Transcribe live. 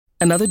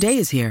Another day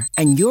is here,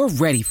 and you're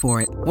ready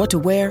for it. What to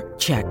wear?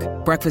 Check.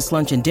 Breakfast,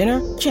 lunch, and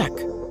dinner? Check.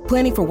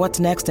 Planning for what's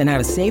next and how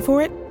to save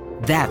for it?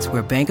 That's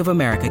where Bank of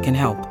America can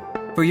help.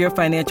 For your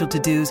financial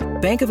to-dos,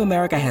 Bank of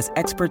America has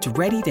experts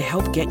ready to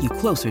help get you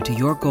closer to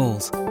your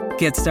goals.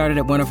 Get started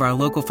at one of our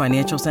local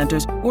financial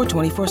centers or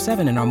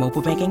 24/7 in our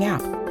mobile banking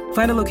app.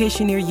 Find a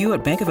location near you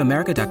at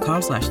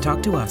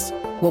bankofamerica.com/talktous.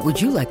 What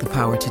would you like the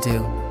power to do?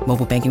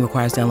 Mobile banking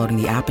requires downloading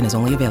the app and is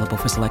only available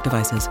for select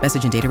devices.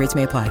 Message and data rates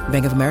may apply.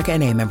 Bank of America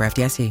N.A., member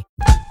FDIC.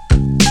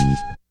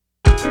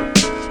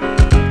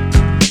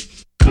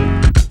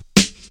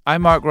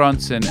 I'm Mark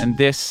Ronson, and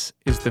this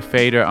is the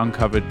Fader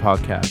Uncovered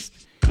podcast.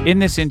 In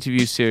this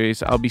interview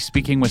series, I'll be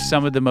speaking with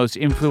some of the most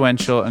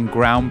influential and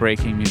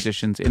groundbreaking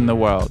musicians in the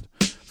world,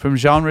 from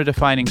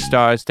genre-defining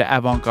stars to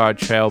avant-garde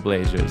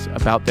trailblazers,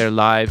 about their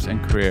lives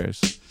and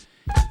careers.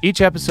 Each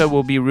episode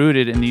will be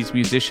rooted in these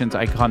musicians'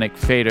 iconic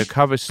Fader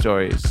cover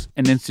stories,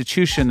 an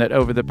institution that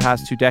over the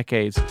past 2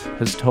 decades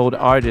has told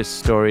artists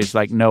stories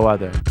like no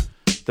other.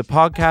 The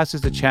podcast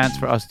is a chance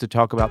for us to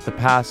talk about the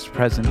past,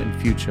 present, and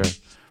future,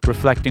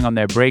 reflecting on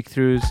their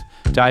breakthroughs,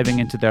 diving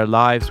into their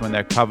lives when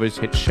their covers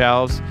hit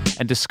shelves,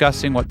 and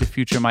discussing what the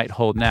future might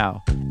hold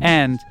now.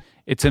 And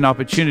it's an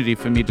opportunity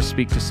for me to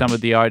speak to some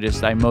of the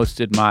artists I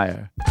most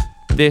admire.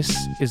 This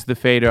is the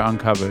Fader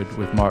Uncovered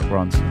with Mark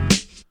Ronson.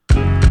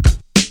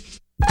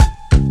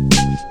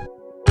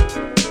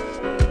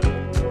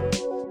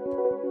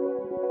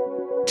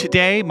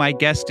 Today, my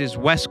guest is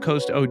West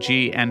Coast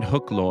OG and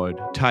hook lord,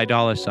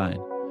 Dolla.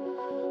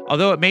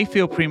 Although it may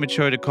feel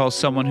premature to call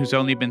someone who's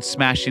only been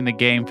smashing the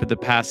game for the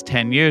past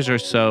 10 years or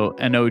so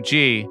an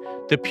OG,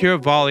 the pure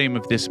volume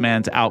of this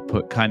man's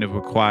output kind of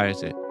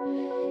requires it.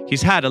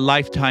 He's had a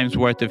lifetime's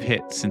worth of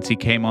hits since he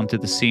came onto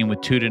the scene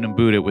with Tootin' and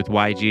Boot It with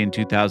YG in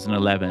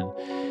 2011,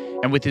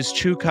 and with his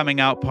true coming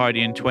out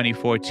party in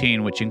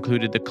 2014, which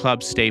included the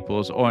club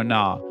staples Or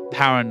Nah,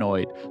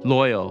 Paranoid,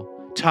 Loyal,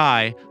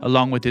 Ty,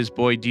 along with his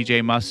boy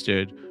DJ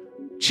Mustard,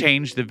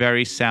 changed the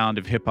very sound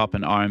of hip-hop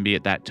and R&B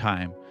at that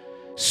time.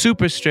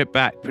 Super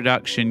stripped-back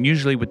production,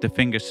 usually with the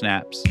finger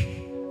snaps,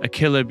 a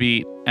killer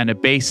beat, and a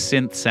bass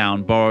synth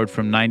sound borrowed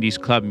from 90s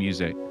club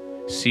music.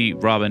 See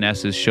Robin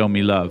S.'s Show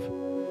Me Love.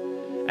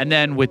 And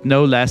then with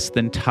no less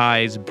than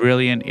Ty's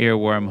brilliant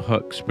earworm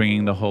hooks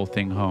bringing the whole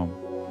thing home.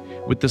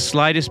 With the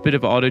slightest bit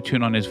of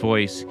autotune on his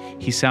voice,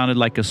 he sounded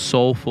like a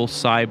soulful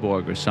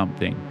cyborg or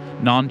something,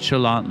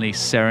 nonchalantly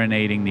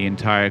serenading the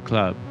entire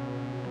club.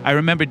 I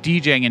remember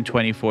DJing in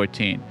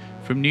 2014.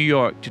 From New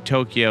York to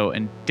Tokyo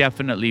and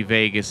definitely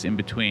Vegas in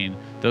between,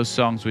 those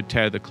songs would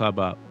tear the club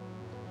up.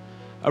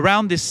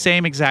 Around this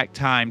same exact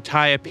time,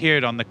 Ty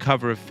appeared on the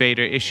cover of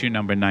Fader issue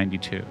number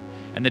 92,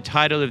 and the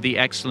title of the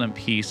excellent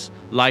piece,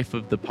 Life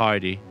of the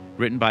Party,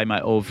 written by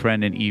my old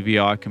friend and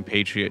EVR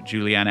compatriot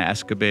Juliana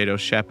Escobedo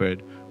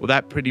Shepherd, well,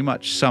 that pretty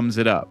much sums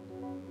it up.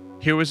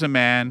 Here was a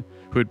man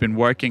who had been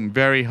working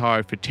very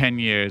hard for 10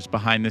 years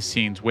behind the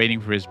scenes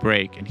waiting for his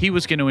break, and he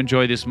was going to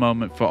enjoy this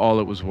moment for all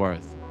it was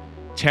worth,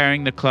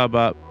 tearing the club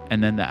up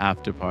and then the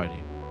after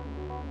party.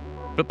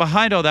 But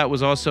behind all that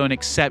was also an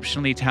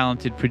exceptionally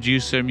talented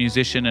producer,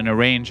 musician, and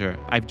arranger.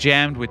 I've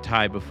jammed with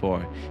Ty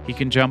before. He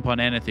can jump on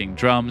anything,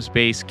 drums,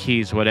 bass,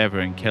 keys, whatever,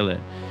 and kill it.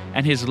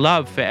 And his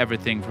love for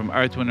everything from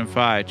Earth, Wind &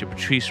 Fire to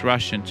Patrice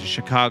Rushen to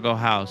Chicago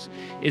House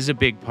is a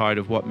big part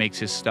of what makes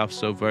his stuff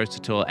so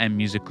versatile and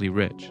musically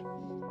rich.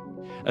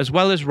 As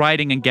well as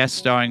writing and guest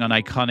starring on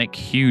iconic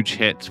huge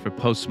hits for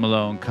Post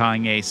Malone,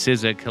 Kanye,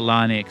 SZA,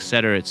 Kehlani,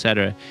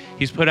 etc.,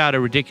 he's put out a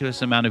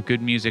ridiculous amount of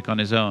good music on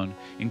his own,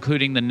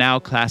 including the now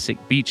classic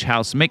Beach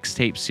House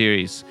mixtape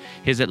series,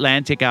 his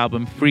Atlantic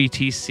album Free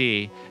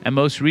TC, and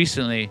most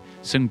recently,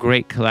 some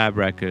great collab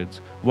records,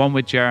 one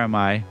with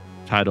Jeremiah,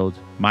 titled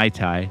My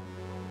Tai,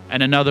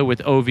 and another with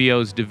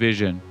OVO's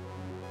Division.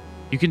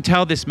 You can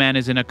tell this man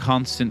is in a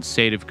constant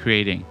state of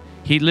creating.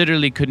 He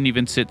literally couldn't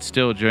even sit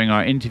still during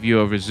our interview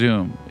over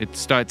Zoom. It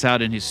starts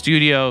out in his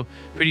studio,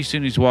 pretty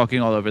soon he's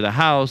walking all over the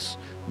house,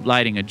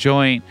 lighting a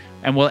joint,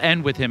 and we'll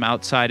end with him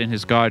outside in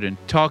his garden,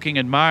 talking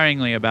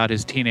admiringly about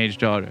his teenage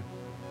daughter.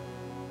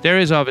 There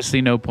is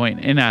obviously no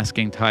point in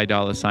asking Ty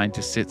Dolla $ign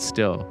to sit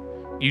still.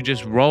 You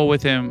just roll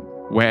with him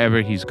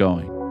wherever he's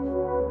going.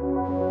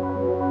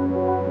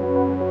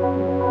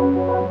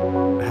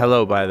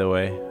 Hello, by the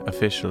way,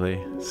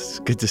 officially. It's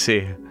good to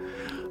see you.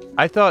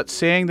 I thought,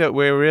 seeing that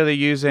we're really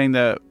using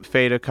the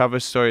Fader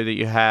cover story that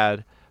you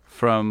had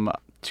from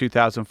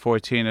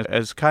 2014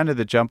 as kind of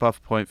the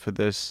jump-off point for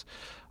this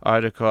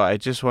article, I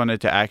just wanted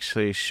to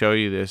actually show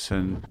you this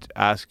and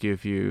ask you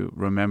if you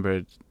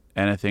remembered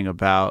anything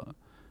about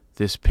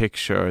this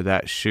picture or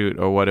that shoot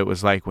or what it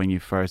was like when you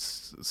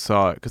first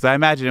saw it. Because I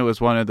imagine it was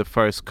one of the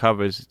first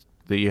covers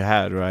that you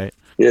had, right?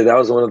 Yeah, that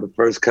was one of the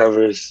first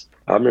covers.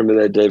 I remember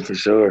that day for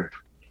sure.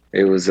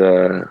 It was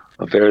a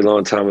very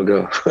long time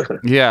ago.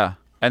 Yeah.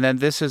 And then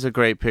this is a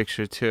great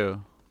picture,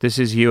 too. This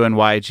is you and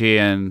YG,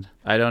 and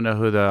I don't know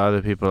who the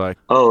other people are.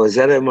 Oh, is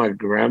that at my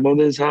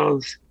grandmother's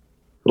house?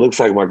 It looks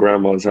like my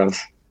grandma's house.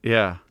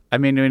 Yeah. I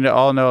mean, we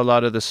all know a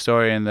lot of the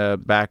story and the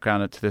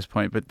background up to this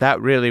point, but that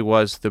really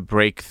was the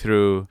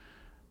breakthrough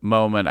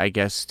moment, I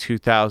guess,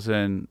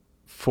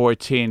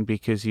 2014,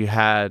 because you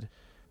had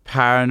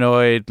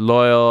Paranoid,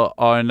 Loyal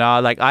or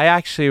Not. Like, I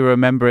actually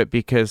remember it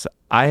because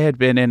I had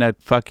been in a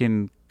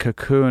fucking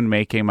cocoon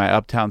making my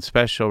Uptown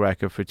Special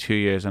record for 2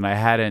 years, and I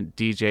hadn't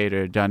DJ'd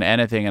or done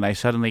anything, and I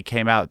suddenly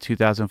came out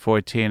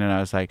 2014, and I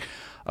was like,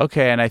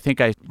 okay. And I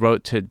think I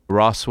wrote to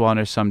Ross One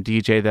or some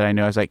DJ that I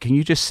know. I was like, can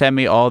you just send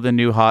me all the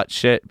new hot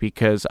shit,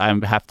 because I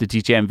have to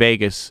DJ in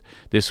Vegas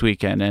this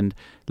weekend. And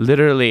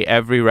literally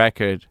every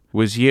record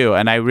was you,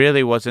 and I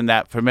really wasn't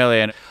that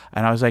familiar,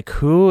 and I was like,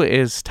 who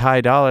is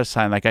Ty Dolla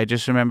 $ign? Like, I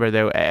just remember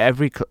there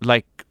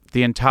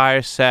the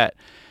entire set,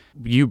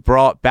 you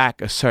brought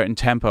back a certain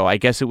tempo. I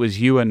guess it was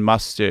you and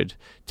Mustard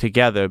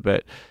together,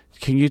 but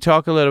can you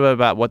talk a little bit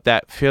about what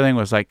that feeling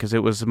was like?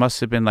 Because must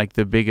have been like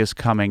the biggest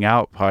coming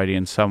out party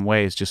in some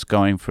ways, just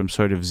going from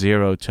sort of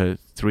 0 to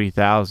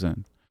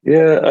 3,000.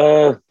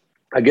 Yeah,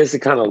 I guess it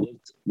kind of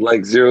looked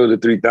like 0 to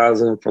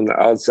 3,000 from the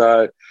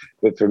outside.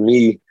 But for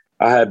me,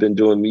 I had been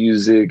doing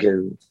music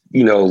and,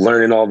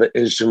 learning all the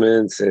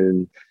instruments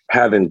and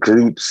having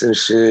groups and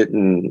shit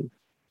and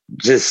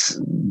just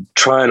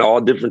trying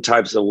all different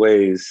types of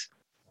ways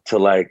to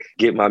like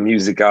get my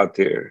music out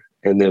there.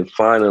 And then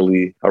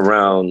finally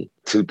around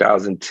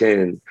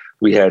 2010,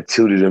 we had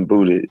Tooted and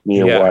Booted, me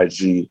and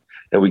YG,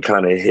 and we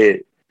kind of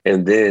hit.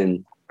 And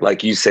then,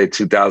 like you said,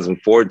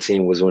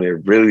 2014 was when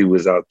it really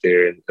was out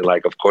there. And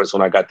like, of course,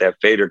 when I got that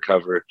Fader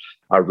cover,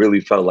 I really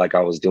felt like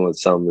I was doing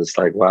something. It's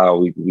like, wow,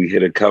 we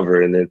hit a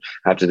cover. And then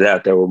after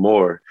that, there were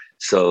more.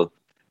 So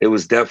it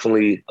was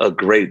definitely a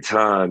great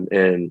time.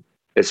 And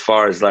as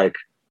far as like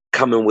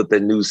coming with a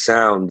new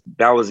sound,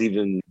 that was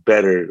even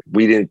better.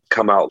 We didn't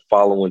come out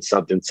following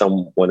something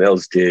someone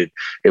else did.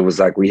 It was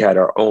like we had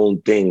our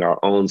own thing, our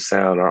own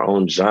sound, our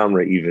own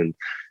genre even.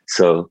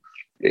 So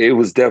it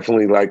was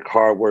definitely like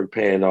hard work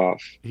paying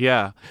off.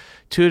 Yeah.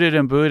 Tooted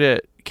and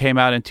Booted came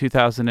out in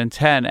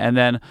 2010, and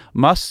then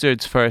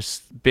Mustard's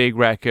first big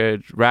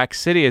record, Rack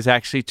City, is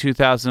actually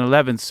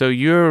 2011. So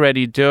you're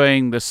already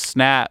doing the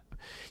snap.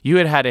 You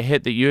had a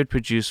hit that you had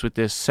produced with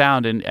this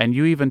sound, and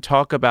you even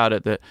talk about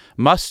it, that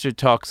Mustard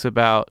talks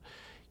about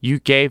you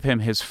gave him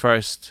his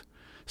first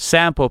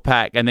sample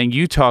pack, and then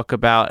you talk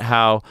about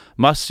how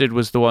Mustard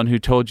was the one who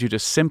told you to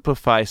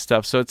simplify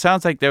stuff. So it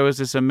sounds like there was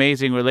this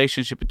amazing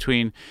relationship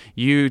between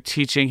you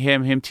teaching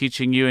him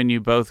teaching you, and you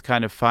both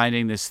kind of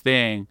finding this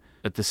thing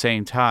at the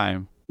same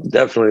time.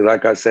 Definitely.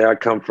 Like I say, I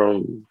come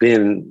from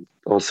being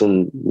on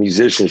some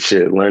musician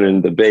shit,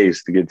 learning the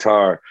bass, the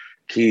guitar,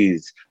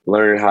 keys,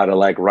 learning how to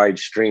like write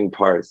string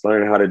parts,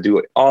 learning how to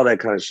do all that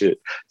kind of shit.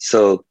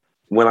 So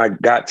when I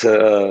got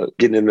to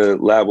getting in the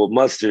lab with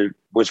Mustard,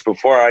 which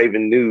before I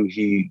even knew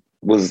he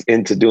was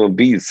into doing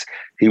beats,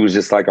 he was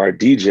just like our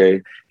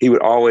DJ. He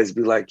would always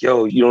be like,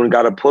 yo, you don't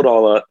got to put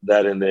all of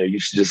that in there. You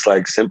should just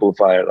like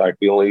simplify it. Like,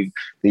 we only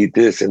need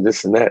this and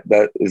this and that.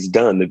 That is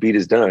done. The beat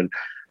is done.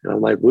 And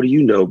I'm like, what do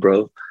you know,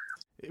 bro?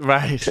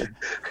 Right.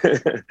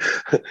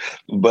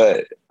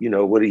 But,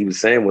 what he was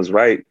saying was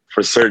right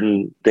for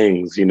certain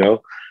things,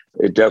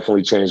 It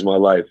definitely changed my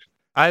life.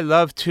 I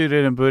love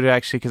Tooted and Booted,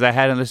 actually, because I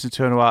hadn't listened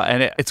to it in a while.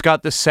 And it's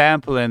got the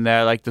sample in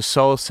there, like the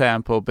soul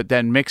sample, but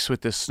then mixed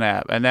with the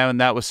snap. And then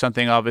that was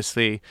something,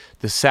 obviously,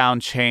 the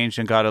sound changed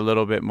and got a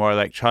little bit more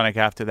electronic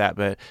after that.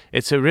 But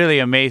it's a really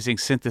amazing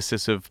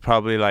synthesis of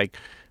probably like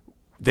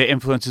the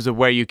influences of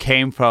where you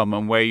came from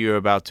and where you're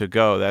about to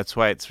go. That's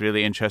why it's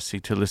really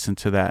interesting to listen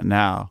to that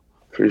now.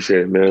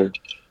 Appreciate it, man.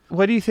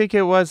 What do you think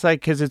it was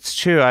like? Because it's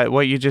true,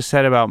 what you just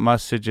said about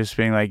Mustard just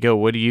being like, yo,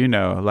 what do you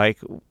know? Like,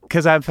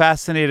 because I'm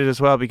fascinated as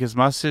well, because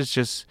Mustard's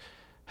just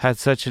had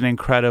such an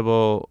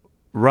incredible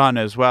run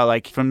as well.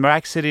 Like, from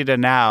Rack City to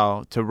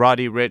now, to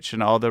Roddy Ricch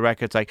and all the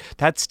records, like,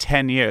 that's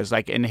 10 years.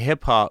 Like, in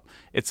hip-hop,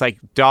 it's like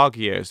dog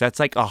years. That's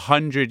like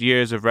 100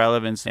 years of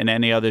relevance in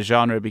any other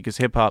genre, because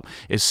hip-hop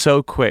is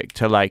so quick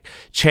to, like,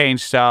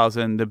 change styles.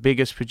 And the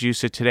biggest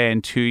producer today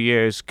in 2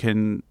 years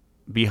can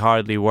be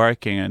hardly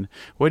working. And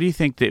what do you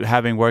think, that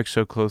having worked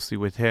so closely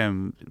with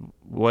him,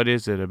 what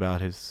is it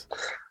about his?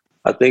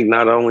 I think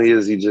not only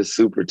is he just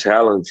super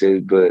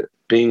talented, but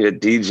being a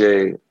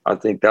DJ, I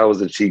think that was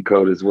a cheat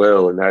code as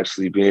well. And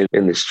actually being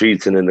in the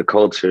streets and in the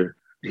culture,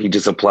 he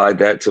just applied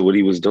that to what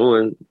he was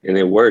doing, and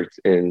it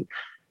worked. And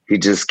he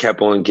just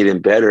kept on getting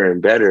better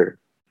and better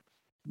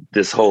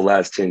this whole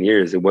last 10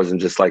 years. It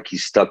wasn't just like he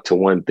stuck to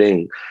one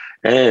thing.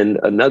 And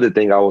another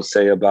thing I will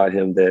say about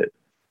him that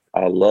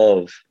I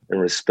love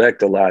and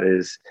respect a lot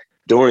is,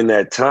 during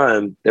that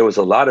time, there was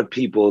a lot of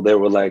people that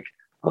were like,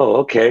 oh,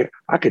 okay,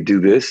 I could do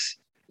this.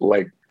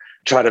 Like,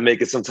 try to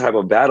make it some type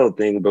of battle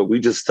thing, but we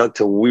just stuck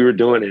to what we were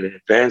doing and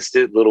advanced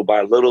it little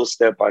by little,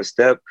 step by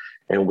step,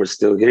 and we're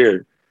still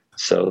here.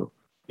 So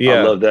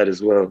I love that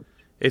as well.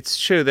 It's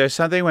true. There's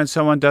something when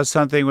someone does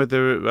something with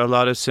a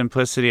lot of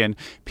simplicity, and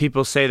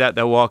people say that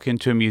they'll walk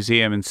into a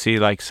museum and see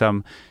like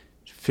some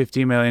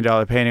 $50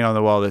 million painting on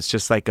the wall that's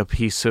just like a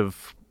piece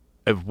of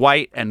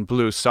white and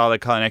blue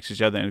solid color next to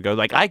each other, and go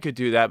like, I could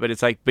do that, but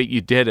it's like, but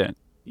you didn't.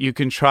 You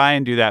can try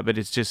and do that, but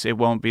it's just, it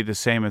won't be the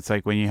same. It's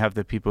like when you have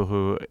the people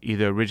who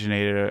either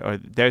originated or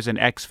there's an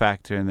X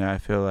factor in there, I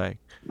feel like.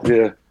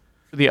 Yeah,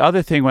 The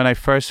other thing, when I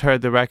first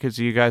heard the records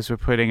you guys were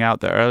putting out,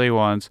 the early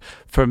ones,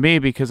 for me,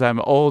 because I'm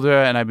older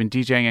and I've been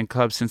DJing in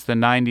clubs since the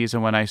 90s,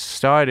 and when I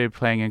started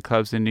playing in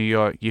clubs in New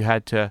York,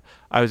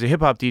 I was a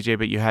hip-hop DJ,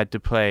 but you had to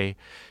play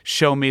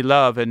Show Me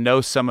Love and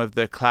know some of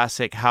the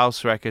classic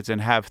house records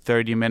and have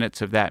 30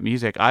 minutes of that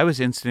music. I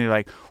was instantly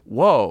like,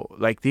 whoa,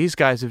 like these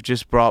guys have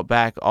just brought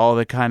back all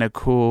the kind of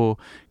cool,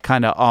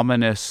 kind of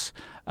ominous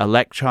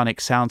electronic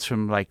sounds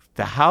from like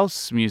the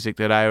house music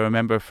that I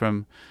remember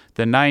from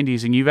the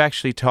 90s. And you've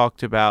actually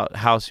talked about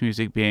house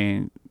music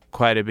being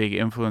quite a big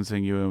influence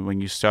on you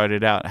when you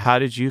started out. How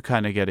did you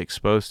kind of get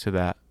exposed to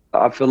that?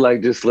 I feel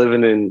like just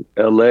living in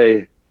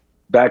LA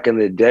back in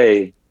the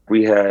day,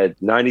 we had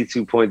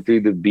 92.3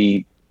 The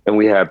Beat and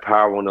we had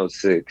Power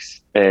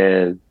 106.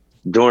 And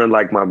during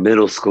like my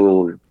middle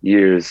school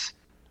years,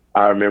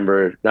 I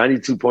remember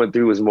 92.3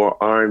 was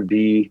more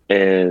R&B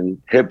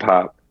and hip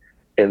hop.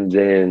 And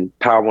then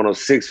Power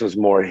 106 was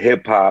more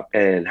hip hop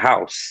and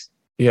house.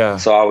 Yeah.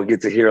 So I would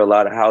get to hear a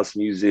lot of house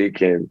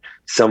music, and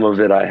some of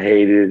it I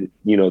hated,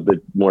 you know,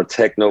 the more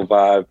techno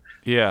vibe.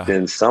 Yeah.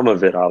 Then some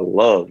of it I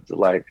loved,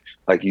 like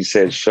you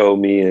said, Show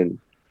Me, and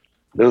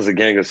there was a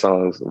gang of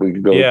songs we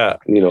could go,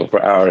 you know,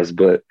 for hours.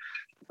 But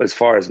as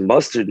far as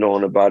Mustard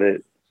knowing about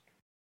it,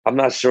 I'm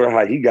not sure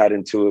how he got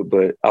into it,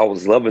 but I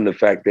was loving the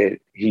fact that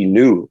he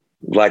knew.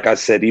 Like I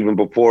said, even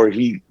before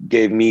he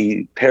gave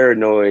me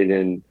Paranoid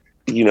and,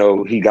 you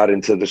know, he got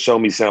into the Show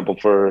Me sample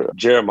for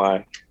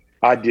Jeremiah,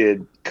 I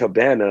did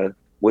Cabana,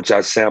 which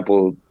I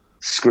sampled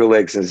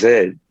Skrillex and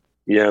Zed.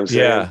 You know what I'm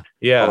saying?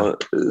 Yeah.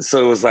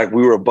 So it was like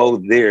we were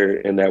both there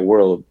in that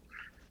world.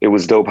 It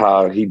was dope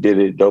how he did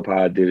it, dope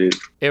how I did it.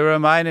 It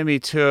reminded me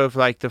too of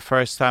like the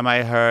first time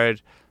I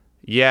heard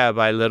Yeah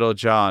by Little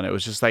John. It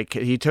was just like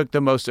he took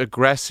the most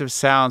aggressive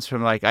sounds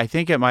from like, I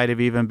think it might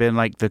have even been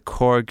like the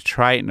Korg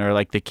Triton or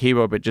like the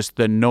keyboard, but just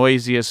the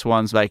noisiest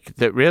ones like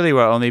that really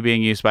were only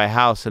being used by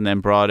house, and then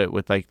brought it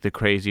with like the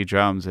crazy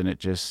drums, and it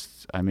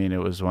just, I mean,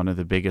 it was one of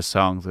the biggest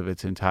songs of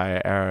its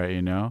entire era,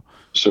 you know?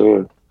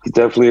 Sure. He's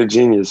definitely a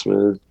genius,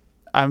 man.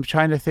 I'm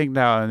trying to think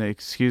now, and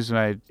excuse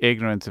my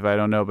ignorance if I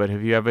don't know, but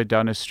have you ever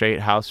done a straight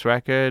house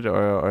record,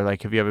 or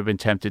like have you ever been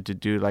tempted to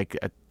do like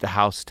the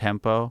house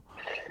tempo?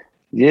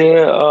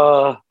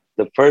 Yeah,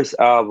 the first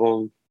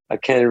album, I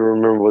can't even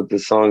remember what the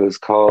song is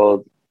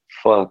called.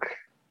 Fuck.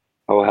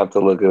 I will have to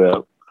look it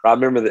up. I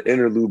remember the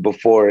interlude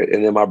before it,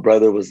 and then my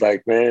brother was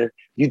like, man,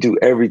 you do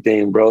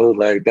everything, bro.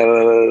 Like, da da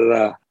da da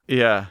da.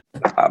 Yeah.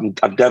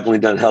 I've definitely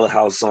done hella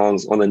house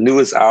songs. On the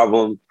newest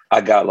album,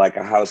 I got like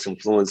a house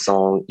influence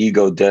song,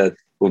 Ego Death,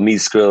 with me,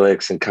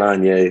 Skrillex, and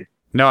Kanye.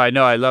 No, I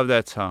know. I love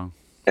that song.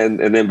 And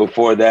then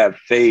before that,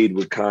 Fade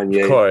with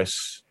Kanye. Of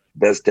course.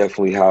 That's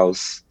definitely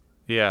house.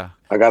 Yeah.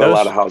 I got a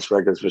lot of house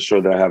records for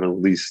sure that I haven't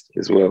released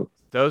as well.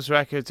 Those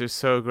records are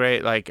so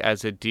great. Like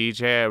as a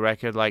DJ, a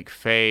record like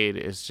Fade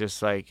is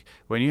just like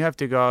when you have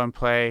to go and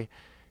play,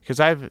 because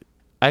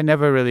I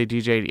never really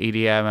DJ'd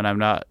EDM,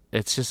 and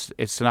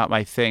it's not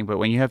my thing. But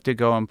when you have to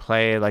go and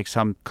play like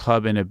some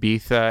club in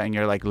Ibiza, and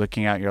you're like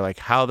looking out, you're like,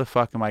 how the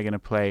fuck am I going to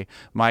play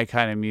my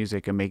kind of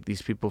music and make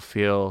these people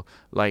feel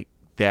like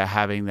they're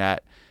having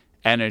that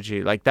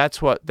energy? Like that's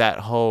what that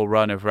whole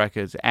run of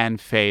records and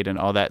Fade and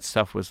all that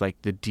stuff was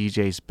like, the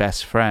DJ's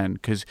best friend.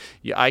 Because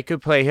I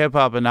could play hip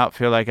hop and not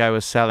feel like I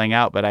was selling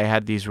out, but I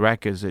had these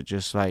records that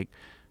just like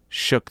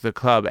shook the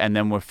club, and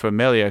then were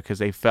familiar because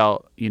they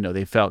felt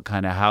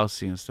kind of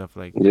housey and stuff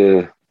like that.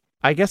 Yeah.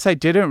 I guess I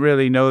didn't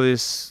really know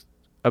this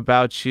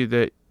about you,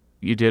 that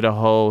you did a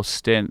whole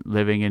stint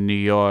living in New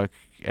York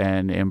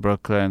and in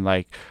Brooklyn,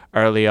 like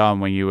early on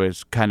when you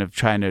was kind of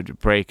trying to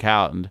break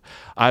out. And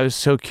I was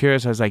so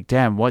curious. I was like,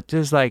 damn, what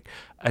does like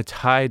a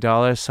Ty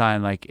Dolla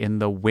 $ign like in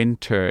the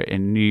winter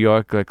in New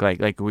York look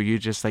like? Like, were you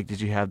just like, did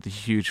you have the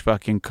huge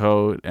fucking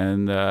coat,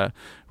 and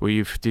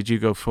did you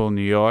go full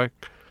New York?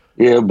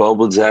 Yeah,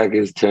 bubble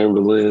jackets,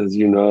 Timberlands,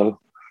 you know.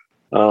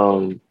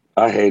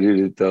 I hated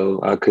it though.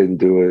 I couldn't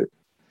do it.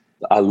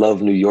 I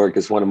love New York.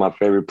 It's one of my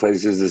favorite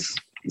places.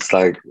 It's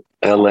like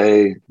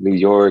LA, New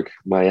York,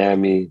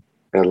 Miami,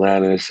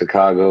 Atlanta,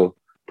 Chicago.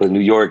 But New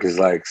York is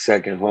like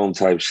second home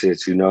type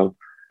shit, you know?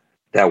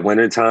 That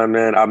wintertime,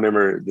 man, I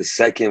remember the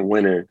second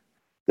winter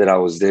that I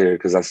was there,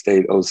 because I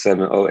stayed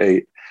 07,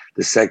 08.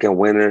 The second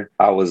winter,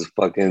 I was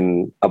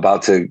fucking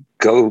about to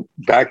go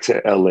back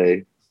to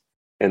LA,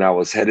 and I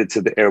was headed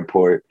to the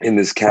airport in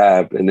this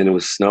cab, and then it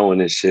was snowing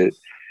and shit.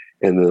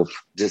 And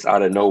just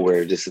out of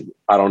nowhere,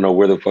 I don't know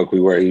where the fuck we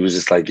were. He was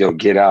just like, yo,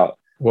 get out.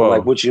 I'm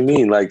like, what you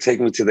mean? Like,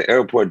 take me to the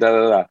airport, da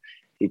da da.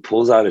 He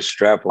pulls out a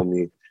strap on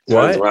me,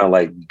 turns around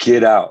like,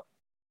 get out.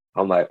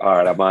 I'm like, all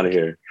right, I'm out of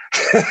here.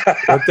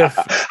 What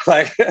the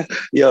like,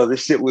 yo,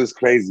 this shit was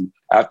crazy.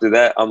 After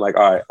that, I'm like,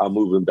 all right, I'm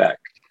moving back.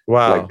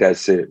 Wow. Like,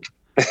 that's it.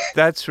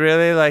 That's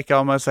really like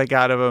almost like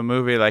out of a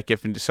movie. Like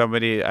if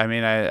somebody, I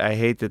mean, I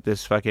hate that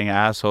this fucking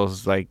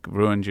asshole's like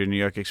ruined your New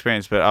York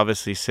experience, but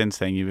obviously since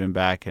then you've been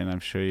back, and I'm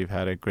sure you've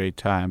had a great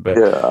time. But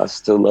yeah, I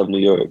still love New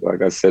York.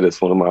 Like I said,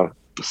 it's one of my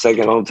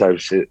second home type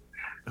shit.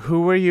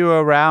 Who were you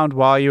around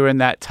while you were in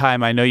that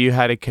time? I know you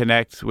had to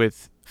connect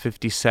with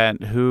 50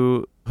 Cent.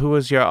 Who Who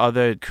was your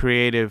other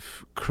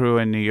creative crew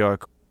in New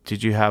York?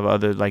 Did you have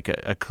other, like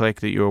a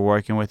clique that you were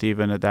working with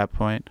even at that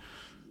point?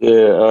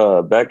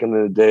 Yeah, back in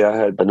the day, I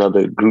had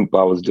another group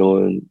I was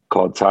doing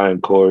called Ty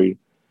and Corey,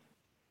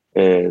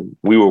 and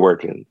we were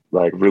working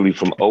like really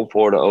from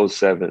 '04 to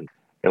 '07.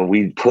 And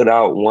we put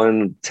out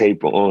one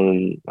tape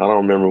on, I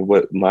don't remember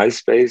what,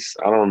 MySpace.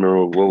 I don't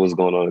remember what was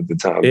going on at the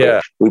time.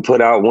 Yeah. But we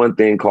put out one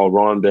thing called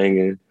Ron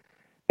Bangin',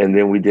 and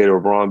then we did a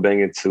Ron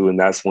Bangin' 2, and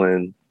that's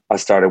when I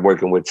started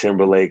working with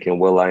Timberlake and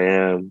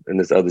will.i.am and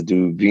this other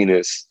dude,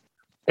 Venus.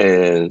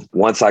 And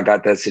once I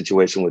got that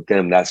situation with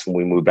them, that's when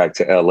we moved back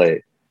to LA.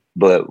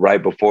 But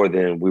right before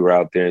then, we were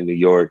out there in New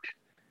York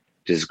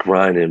just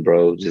grinding,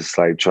 bro, just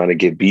like trying to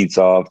get beats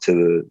off to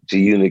the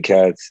G-Unit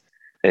cats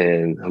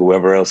and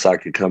whoever else I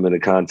could come into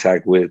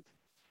contact with.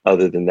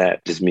 Other than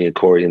that, just me and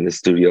Corey in the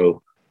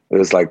studio. It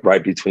was like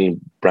right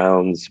between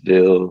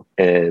Brownsville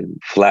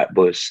and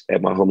Flatbush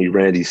at my homie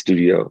Randy's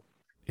studio.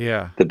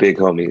 Yeah. The big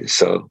homie.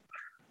 So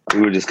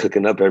we were just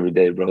cooking up every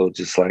day, bro,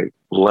 just like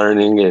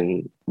learning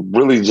and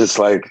really just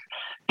like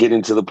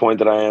getting to the point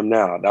that I am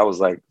now. That was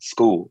like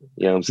school.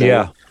 You know what I'm saying?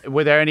 Yeah.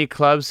 Were there any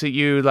clubs that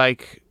you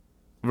like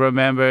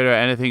remembered or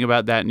anything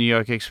about that New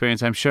York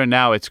experience? I'm sure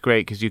now it's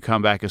great because you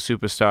come back a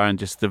superstar and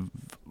just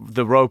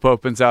the rope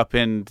opens up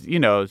and, you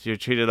know, you're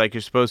treated like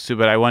you're supposed to.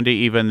 But I wonder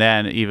even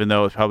then, even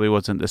though it probably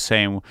wasn't the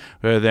same,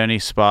 were there any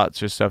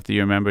spots or stuff that you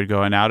remembered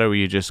going out, or were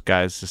you just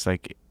guys just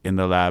like in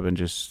the lab and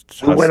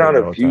just we went out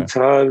a few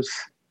times,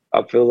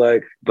 I feel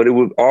like, but it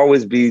would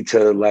always be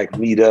to like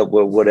meet up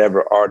with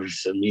whatever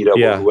artists and meet up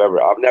with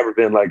whoever. I've never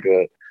been like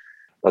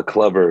a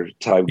clubber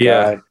type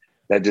guy.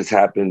 That just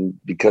happened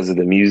because of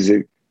the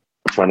music,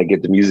 trying to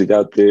get the music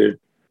out there.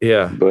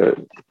 Yeah. But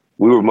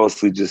we were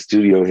mostly just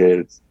studio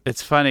heads.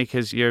 It's funny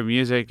because your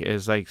music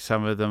is like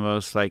some of the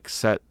most like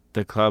set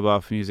the club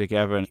off music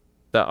ever. And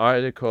the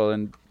article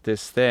in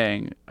this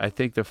thing, I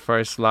think the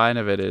first line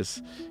of it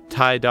is,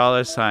 Ty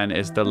Dolla $ign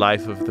is the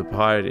life of the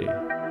party.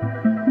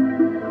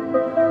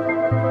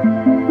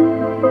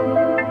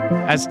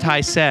 As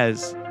Ty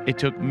says, it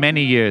took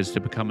many years to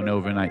become an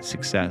overnight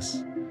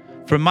success.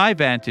 From my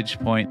vantage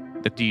point,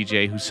 the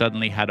DJ who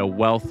suddenly had a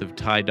wealth of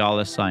Ty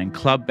Dolla $ign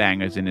club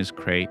bangers in his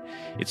crate,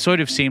 it sort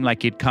of seemed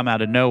like he'd come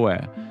out of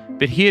nowhere.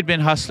 But he had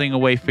been hustling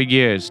away for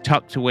years,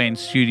 tucked away in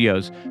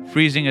studios,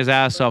 freezing his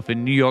ass off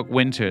in New York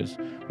winters,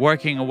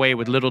 working away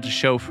with little to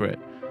show for it.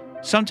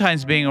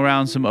 Sometimes being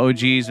around some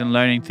OGs and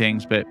learning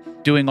things, but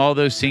doing all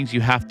those things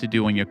you have to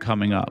do when you're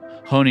coming up,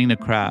 honing the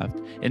craft.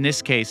 In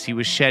this case, he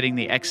was shedding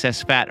the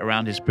excess fat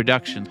around his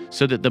production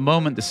so that the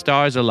moment the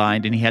stars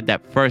aligned and he had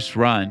that first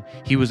run,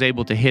 he was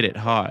able to hit it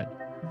hard.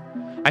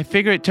 I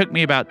figure it took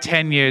me about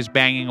 10 years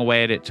banging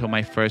away at it till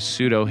my first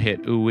pseudo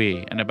hit,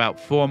 Ooh-Wee, and about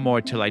 4 more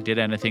till I did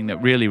anything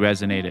that really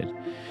resonated.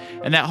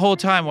 And that whole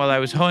time while I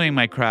was honing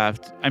my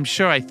craft, I'm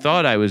sure I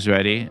thought I was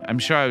ready. I'm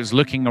sure I was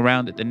looking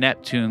around at the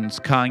Neptunes,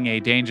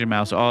 Kanye, Danger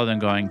Mouse, all of them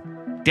going,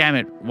 damn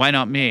it, why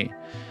not me?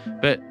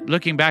 But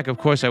looking back, of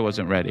course I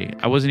wasn't ready.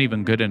 I wasn't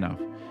even good enough.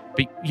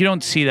 But you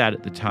don't see that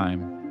at the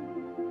time.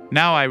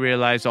 Now I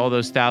realize all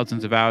those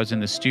thousands of hours in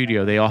the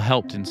studio, they all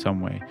helped in some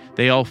way.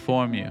 They all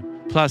form you.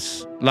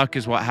 Plus, luck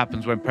is what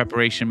happens when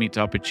preparation meets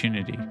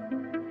opportunity.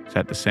 Is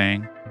that the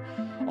saying?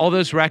 All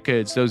those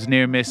records, those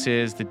near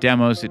misses, the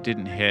demos that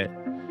didn't hit.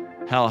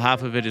 Hell,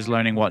 half of it is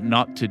learning what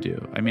not to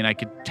do. I mean, I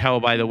could tell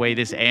by the way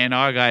this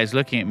A&R guy is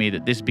looking at me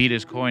that this beat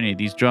is corny,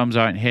 these drums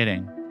aren't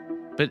hitting.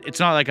 But it's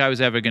not like I was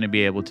ever going to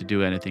be able to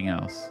do anything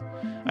else.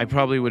 I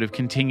probably would have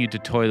continued to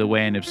toil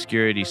away in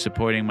obscurity,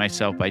 supporting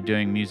myself by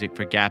doing music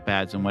for Gap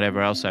ads and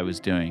whatever else I was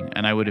doing,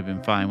 and I would have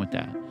been fine with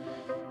that.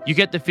 You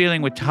get the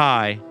feeling with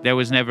Ty, there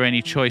was never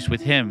any choice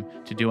with him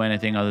to do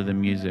anything other than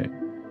music.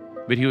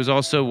 But he was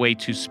also way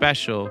too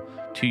special,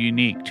 too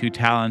unique, too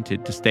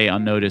talented to stay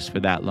unnoticed for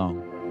that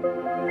long.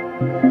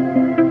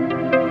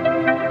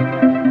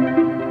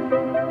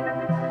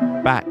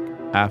 Back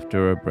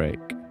after a break.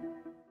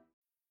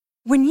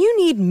 When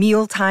you need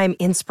mealtime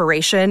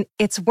inspiration,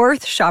 it's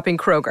worth shopping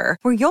Kroger,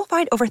 where you'll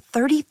find over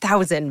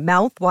 30,000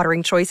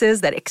 mouth-watering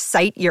choices that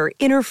excite your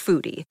inner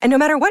foodie. And no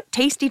matter what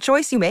tasty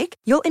choice you make,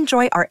 you'll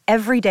enjoy our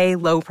everyday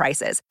low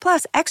prices,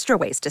 plus extra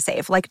ways to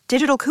save, like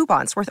digital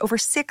coupons worth over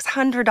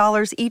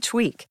 $600 each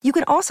week. You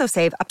can also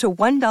save up to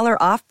 $1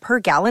 off per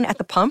gallon at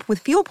the pump with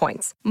fuel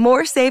points.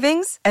 More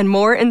savings and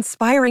more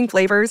inspiring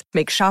flavors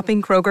make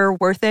shopping Kroger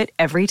worth it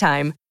every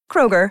time.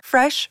 Kroger,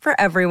 fresh for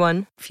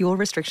everyone. Fuel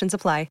restrictions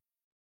apply.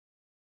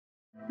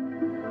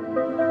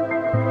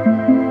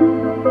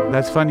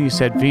 That's funny you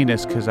said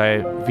Venus, because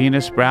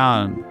Venus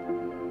Brown,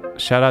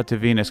 shout out to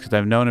Venus, because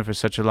I've known her for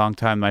such a long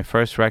time. My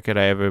first record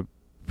I ever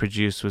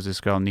produced was this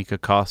girl, Nika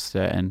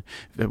Costa, and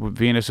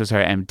Venus was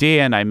her MD,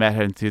 and I met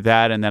her through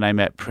that, and then I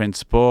met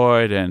Prince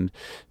Board, and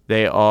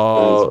they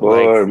all... Prince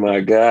Board, my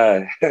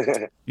guy.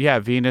 Yeah,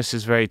 Venus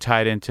is very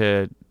tied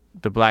into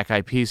the Black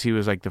Eyed Peas. He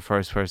was like the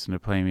first person to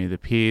play me the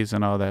Peas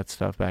and all that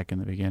stuff back in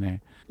the beginning.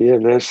 Yeah,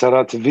 man, shout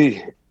out to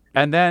V.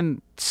 And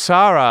then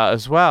Sarah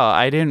as well.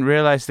 I didn't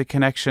realize the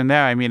connection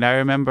there. I mean, I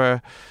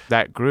remember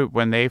that group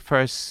when they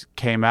first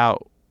came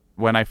out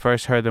when I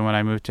first heard them when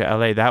I moved to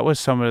LA, that was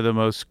some of the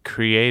most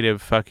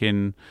creative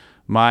fucking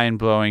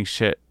mind-blowing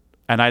shit.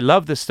 And I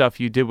love the stuff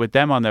you did with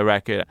them on the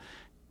record.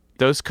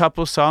 Those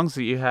couple songs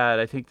that you had,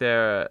 I think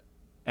they're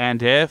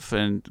And If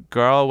and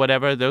Girl,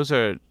 whatever, those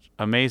are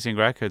amazing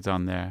records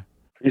on there.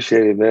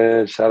 Appreciate it,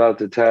 man. Shout out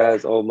to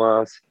Taz,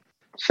 Omas,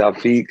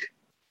 Shafiq.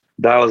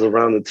 That was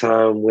around the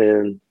time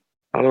when,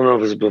 I don't know if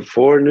it was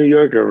before New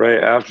York or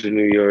right after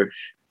New York.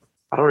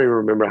 I don't even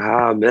remember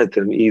how I met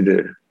them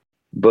either.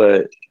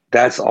 But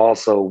that's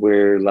also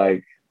where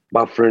like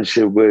my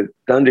friendship with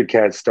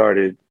Thundercat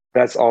started.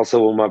 That's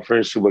also when my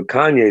friendship with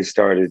Kanye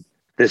started.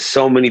 There's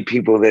so many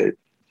people that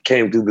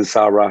came through the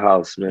Sarah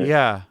house, man.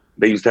 Yeah.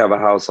 They used to have a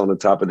house on the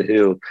top of the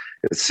hill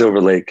in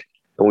Silver Lake,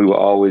 and we would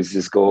always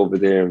just go over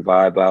there and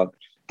vibe out.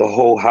 The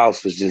whole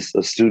house was just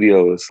a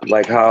studio. It's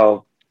like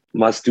how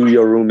my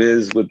studio room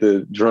is with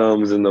the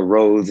drums and the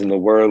Rhodes and the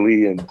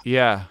Whirly and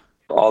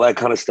all that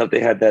kind of stuff. They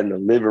had that in the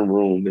living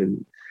room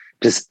and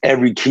just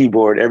every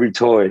keyboard, every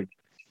toy.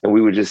 And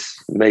we would just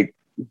make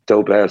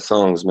dope ass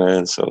songs,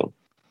 man. So,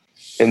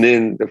 and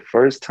then the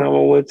first time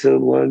I went to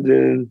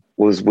London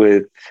was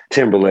with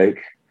Timberlake.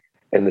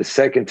 And the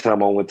second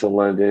time I went to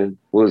London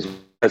was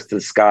just the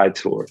Sky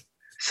tour.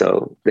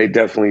 So they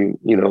definitely,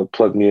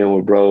 plugged me in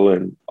with bro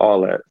and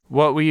all that.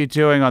 What were you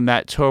doing on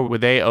that tour? Were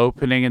they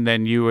opening and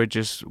then you were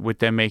just with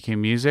them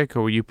making music,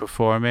 or were you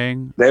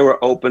performing? They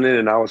were opening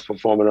and I was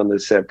performing on the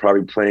set,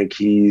 probably playing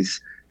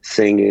keys,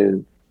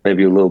 singing,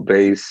 maybe a little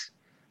bass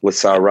with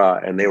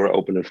Sarah, and they were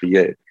opening for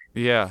Ye.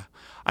 Yeah.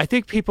 I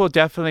think people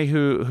definitely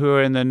who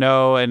are in the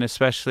know and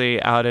especially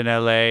out in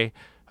LA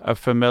are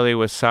familiar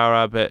with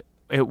Sarah, but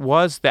it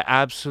was the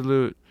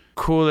absolute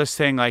coolest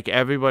thing. Like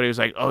everybody was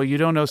like, oh, you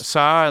don't know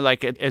Sarah?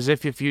 Like as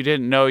if you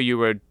didn't know, you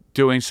were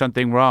doing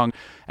something wrong.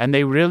 And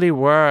they really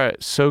were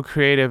so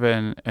creative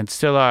and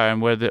still are. And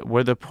we're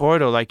the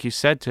portal, like you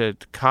said, to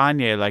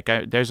Kanye.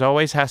 Like there's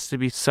always has to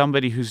be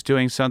somebody who's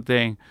doing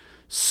something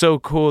so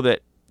cool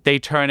that they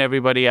turn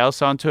everybody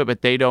else onto it,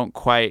 but they don't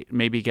quite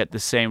maybe get the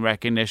same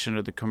recognition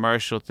or the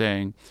commercial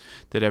thing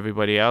that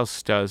everybody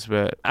else does.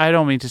 But I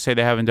don't mean to say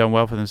they haven't done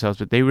well for themselves,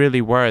 but they really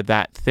were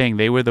that thing.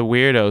 They were the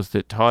weirdos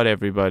that taught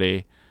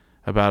everybody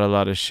about a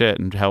lot of shit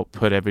and helped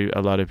put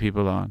a lot of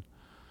people on.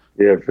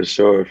 Yeah, for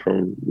sure.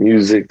 From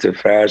music to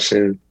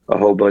fashion, a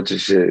whole bunch of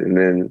shit. And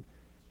then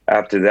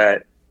after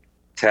that,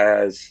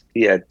 Taz,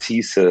 he had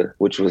Tisa,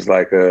 which was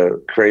like a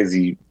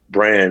crazy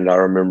brand. I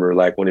remember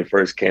like when it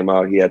first came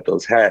out, he had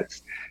those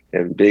hats.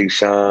 And Big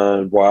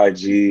Sean,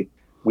 YG,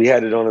 we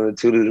had it on in the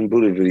Tooted and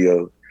Booted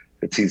video,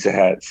 the Tisa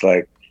hats,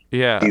 like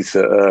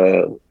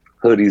Tisa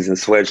hoodies and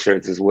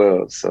sweatshirts as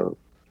well. So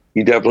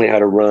he definitely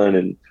had a run.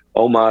 And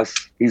Omas,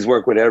 he's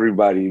worked with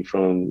everybody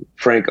from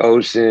Frank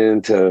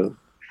Ocean to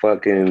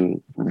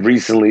fucking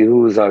recently,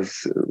 who was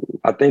us?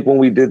 I think when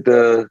we did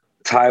the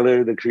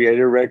Tyler, the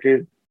Creator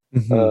record,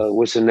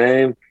 what's her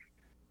name?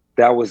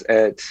 That was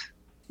at,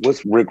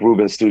 what's Rick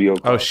Rubin's studio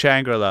called? Oh,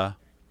 Shangri-La.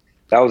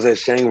 That was at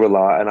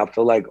Shangri-La, and I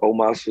feel like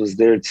Omas was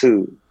there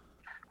too.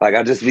 Like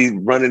I just be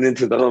running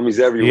into the homies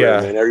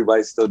everywhere, man.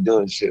 Everybody's still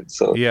doing shit.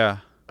 So yeah.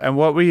 And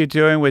what were you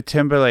doing with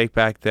Timberlake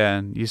back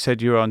then? You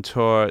said you were on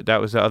tour.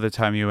 That was the other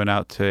time you went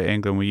out to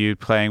England. Were you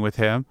playing with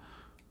him?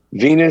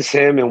 Venus,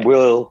 him, and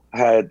Will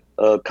had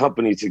a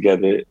company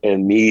together,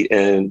 and me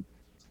and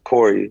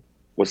Corey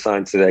were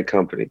signed to that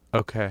company.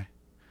 Okay.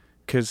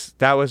 Because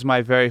that was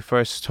my very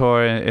first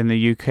tour in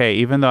the UK.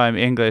 Even though I'm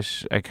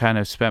English, I kind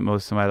of spent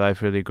most of my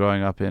life really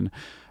growing up in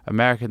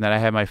America. And then I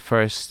had my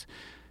first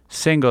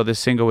single, the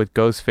single with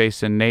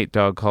Ghostface and Nate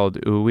Dogg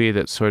called Ooh Wee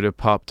that sort of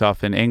popped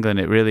off in England.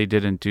 It really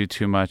didn't do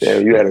too much. Yeah,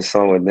 you had a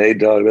song with Nate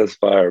Dogg. That's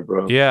fire,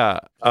 bro. Yeah.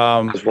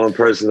 There's one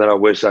person that I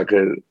wish I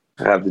could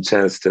have the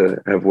chance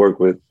to have worked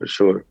with for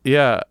sure.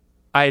 Yeah.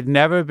 I'd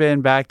never been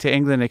back to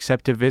England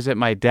except to visit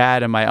my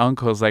dad and my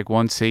uncles like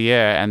once a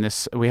year. And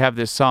we have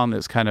this song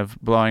that's kind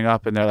of blowing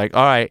up and they're like,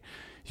 all right,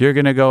 you're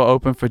going to go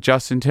open for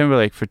Justin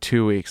Timberlake for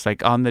 2 weeks,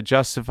 like on the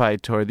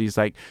Justified tour, these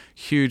like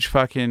huge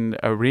fucking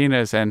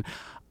arenas. And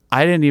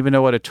I didn't even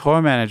know what a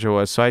tour manager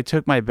was. So I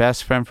took my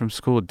best friend from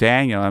school,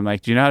 Daniel. I'm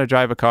like, do you know how to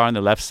drive a car on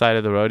the left side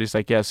of the road? He's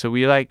like, yeah. So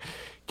we like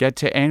get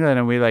to England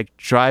and we like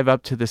drive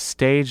up to the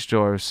stage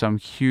door of some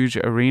huge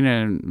arena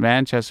in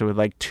Manchester with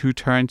like 2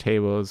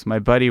 turntables. My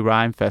buddy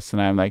Rhymefest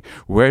and I'm like,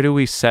 where do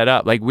we set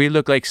up? Like we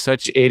look like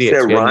such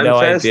idiots. We had no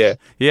idea.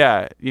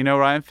 Yeah. You know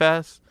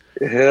Rhymefest?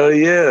 Hell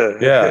yeah.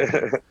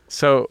 Yeah.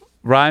 So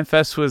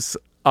Rhymefest was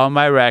on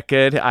my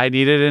record. I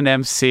needed an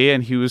MC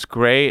and he was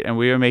great and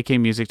we were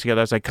making music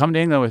together. I was like, come to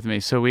England with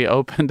me. So we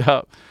opened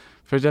up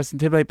for Justin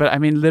Timberlake. But I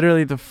mean,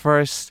 literally the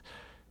first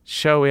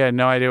show, we had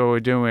no idea what we were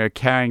doing. We were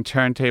carrying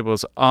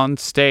turntables on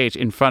stage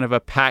in front of a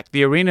packed,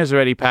 the arena's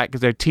already packed because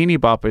they're teeny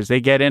boppers.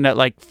 They get in at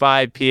like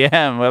 5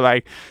 p.m. We're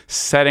like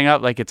setting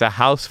up like it's a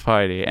house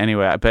party.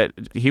 Anyway, but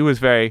he was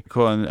very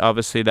cool. And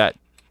obviously that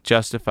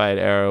Justified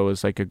era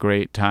was like a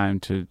great time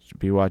to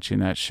be watching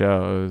that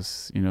show. It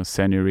was,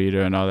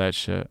 Senorita and all that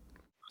shit.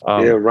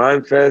 Yeah,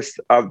 Rhymefest,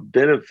 I've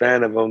been a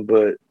fan of him,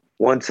 but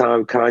one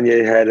time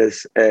Kanye had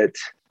us at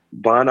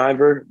Bon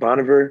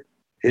Iver,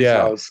 his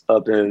house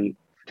up in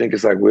think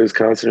it's like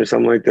Wisconsin or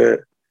something like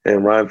that.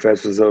 And Rhyme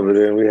Fest was over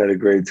there, and we had a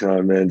great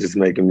time, man, just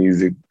making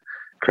music,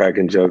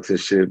 cracking jokes and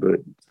shit. But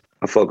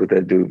I fuck with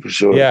that dude for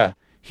sure. Yeah,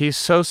 he's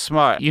so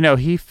smart. You know,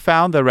 he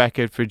found the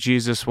record for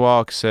Jesus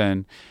Walks,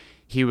 and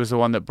he was the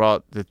one that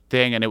brought the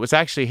thing, and it was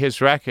actually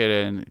his record,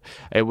 and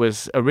it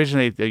was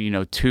originally,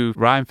 2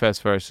 Rhyme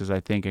Fest verses,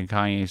 I think, and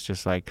Kanye's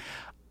just like,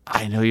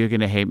 I know you're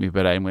going to hate me,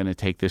 but I'm going to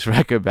take this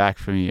record back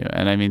from you.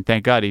 And I mean,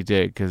 thank God he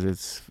did, because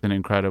it's an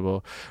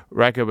incredible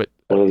record. But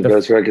one of the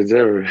best records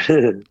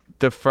ever.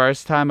 The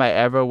first time I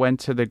ever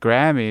went to the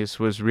Grammys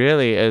was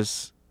really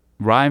as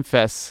Rhyme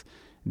Fest's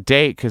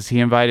date, because he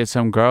invited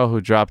some girl who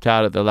dropped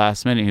out at the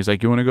last minute. He was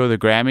like, you want to go to the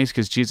Grammys?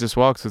 Because Jesus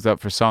Walks was up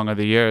for Song of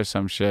the Year or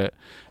some shit.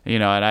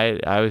 And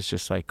I was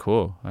just like,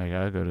 cool. Like,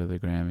 I'll go to the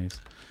Grammys.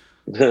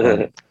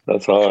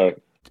 That's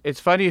hard. It's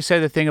funny you say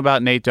the thing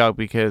about Nate Dogg,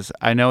 because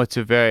I know it's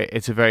a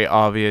very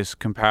obvious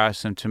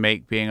comparison to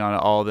make, being on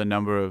all the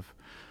number of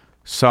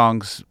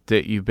songs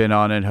that you've been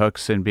on in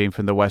Hooks and being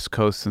from the West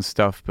Coast and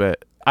stuff,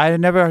 but I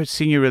had never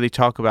seen you really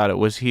talk about it.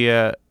 Was he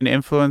an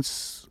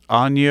influence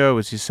on you, or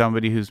was he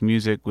somebody whose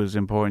music was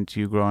important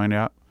to you growing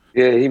up?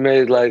 Yeah, he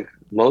made like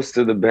most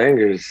of the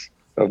bangers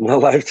of my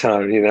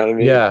lifetime, you know what I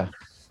mean? Yeah.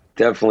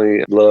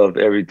 Definitely loved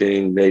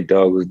everything Nate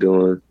Dogg was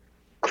doing.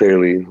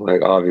 Clearly,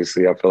 like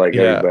obviously, I feel like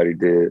everybody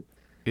did.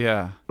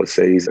 Yeah. Let's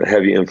say he's a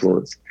heavy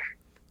influence.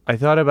 I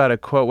thought about a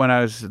quote when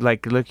I was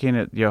like looking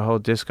at your whole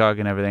discog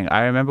and everything.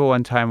 I remember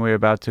one time we were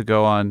about to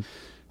go on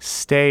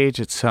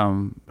stage at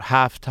some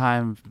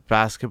halftime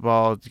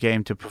basketball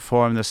game to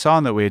perform the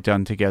song that we had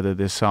done together,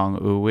 this song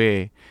Ooh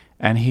Wee,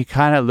 and he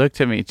kind of looked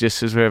at me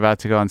just as we were about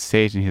to go on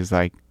stage, and he was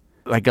like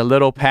a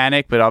little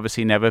panic, but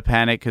obviously never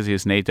panic because he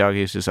was Nate Dogg.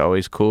 He was just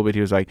always cool, but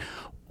he was like,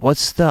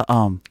 what's the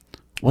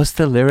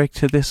lyric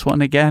to this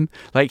one again?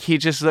 Like, he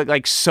just looked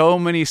like so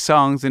many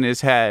songs in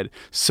his head,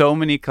 so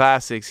many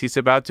classics. He's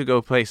about to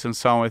go play some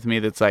song with me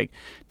that's like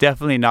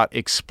definitely not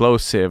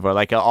explosive or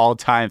like an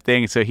all-time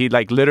thing, so he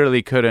like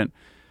literally couldn't.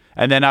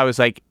 And then I was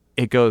like,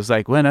 it goes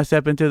like, when I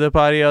step into the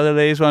party, all the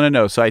ladies want to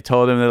know. So I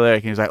told him the lyric,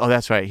 and he was like, oh,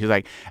 that's right. He was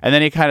like, and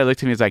then he kind of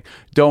looked at me, he's like,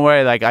 don't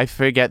worry, like, I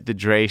forget the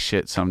Dre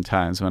shit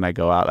sometimes when I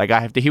go out. Like, I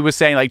have to, he was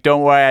saying, like,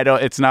 don't worry,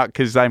 it's not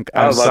because I'm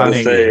I was about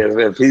to say, you.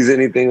 if he's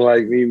anything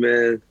like me,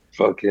 man,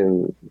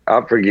 fucking,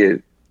 I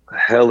forget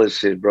hella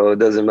shit, bro. It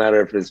doesn't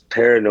matter if it's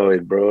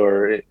paranoid,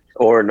 bro,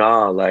 or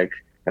nah. Like,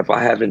 if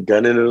I haven't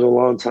done it in a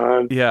long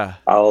time, yeah,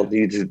 I'll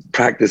need to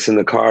practice in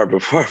the car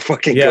before I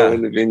fucking go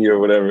in the venue or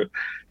whatever.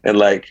 And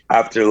like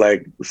after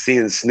like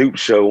seeing Snoop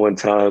show one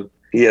time,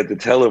 he had the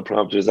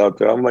teleprompters out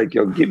there. I'm like,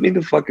 yo, give me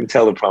the fucking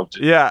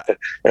teleprompter. Yeah.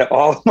 At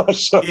all my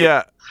shows.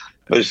 Yeah.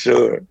 For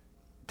sure.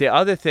 The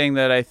other thing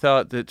that I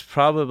thought that's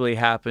probably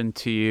happened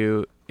to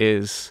you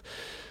is,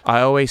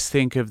 I always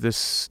think of this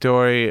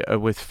story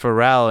with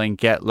Pharrell and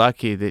Get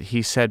Lucky, that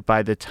he said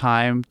by the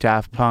time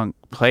Daft Punk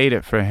played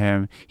it for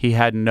him, he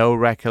had no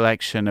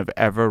recollection of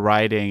ever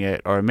writing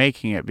it or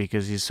making it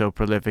because he's so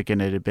prolific, and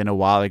it had been a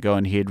while ago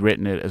and he had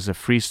written it as a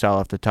freestyle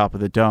off the top of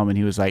the dome. And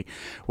he was like,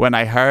 when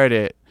I heard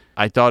it,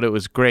 I thought it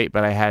was great,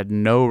 but I had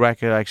no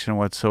recollection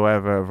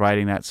whatsoever of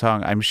writing that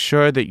song. I'm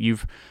sure that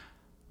you've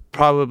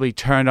probably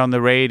turned on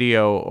the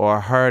radio or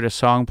heard a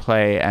song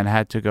play and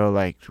had to go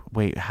like,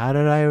 wait, how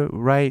did I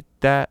write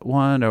that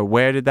one? Or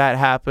where did that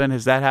happen?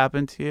 Has that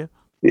happened to you?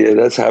 Yeah,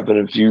 that's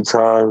happened a few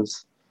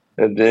times.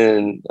 And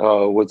then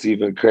what's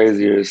even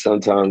crazier is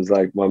sometimes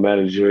like my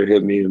manager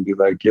hit me and be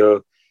like,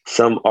 yo,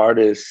 some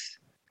artists,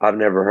 I've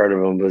never heard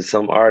of them, but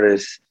some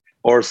artists,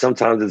 or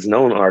sometimes it's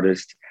known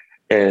artists,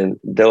 and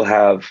they'll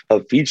have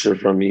a feature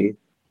from me.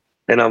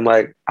 And I'm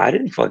like, I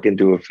didn't fucking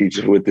do a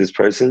feature with this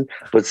person,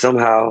 but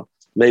somehow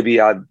maybe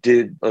I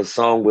did a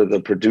song with a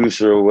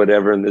producer or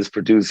whatever, and this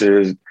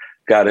producer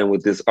got in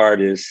with this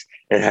artist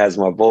and has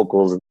my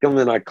vocals.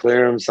 Sometimes I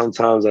clear them,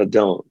 sometimes I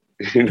don't.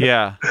 You know?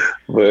 Yeah.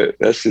 But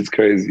that shit's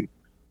crazy.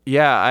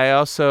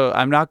 Yeah,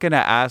 I'm not going to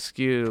ask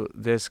you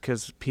this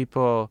because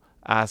people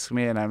ask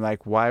me, and I'm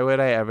like, why would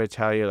I ever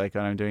tell you, like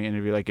when I'm doing an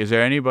interview, like, is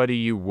there anybody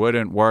you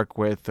wouldn't work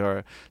with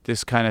or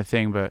this kind of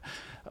thing? But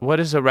what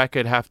does a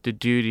record have to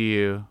do to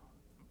you?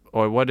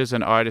 Or what does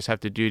an artist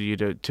have to do to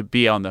you to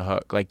be on the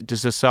hook? Like,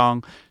 does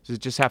it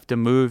just have to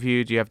move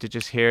you? Do you have to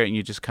just hear it and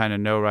you just kind of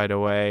know right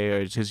away?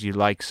 Or just you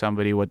like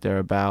somebody, what they're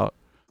about?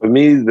 For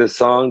me, the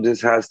song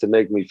just has to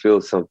make me feel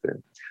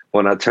something.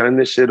 When I turn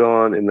this shit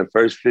on, in the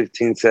first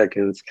 15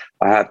 seconds,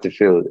 I have to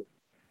feel it.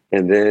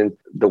 And then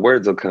the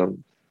words will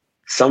come.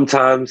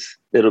 Sometimes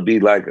it'll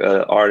be like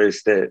an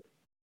artist that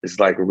is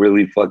like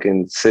really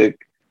fucking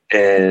sick,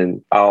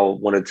 and I'll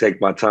want to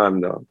take my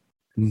time though.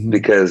 Mm-hmm.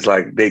 Because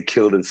like they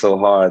killed it so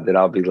hard that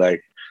I'll be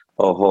like,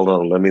 oh, hold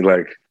on, let me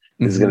like,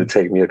 this is going to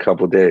take me a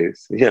couple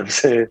days. You know what I'm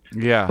saying?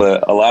 Yeah.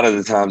 But a lot of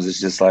the times it's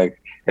just like,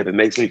 if it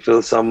makes me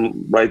feel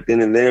something right then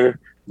and there,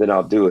 then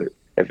I'll do it.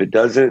 If it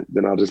doesn't,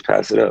 then I'll just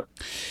pass it up.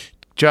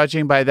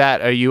 Judging by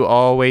that, are you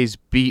always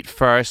beat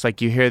first?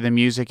 Like you hear the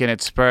music and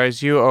it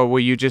spurs you? Or will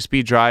you just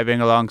be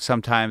driving along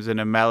sometimes and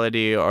a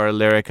melody or a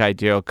lyric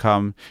idea will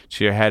come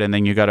to your head and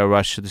then you got to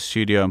rush to the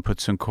studio and put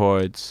some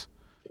chords?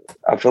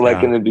 I feel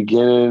like in the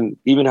beginning,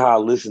 even how I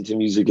listened to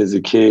music as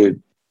a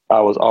kid, I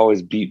was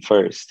always beat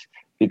first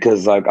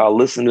because like I'll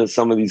listen to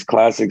some of these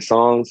classic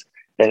songs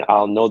and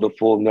I'll know the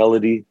full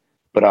melody,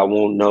 but I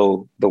won't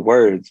know the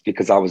words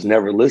because I was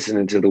never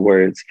listening to the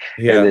words.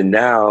 Yeah. And then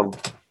now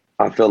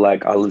I feel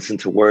like I listen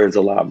to words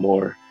a lot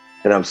more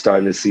and I'm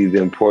starting to see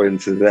the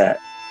importance of that.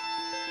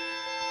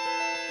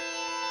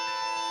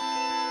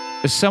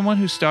 As someone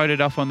who started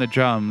off on the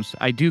drums,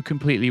 I do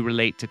completely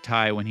relate to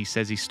Ty when he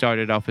says he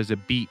started off as a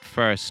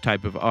beat-first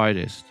type of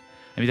artist.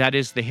 I mean, that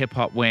is the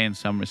hip-hop way in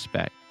some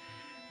respect.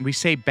 We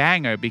say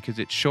banger because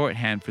it's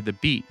shorthand for the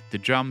beat, the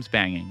drums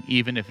banging,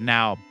 even if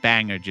now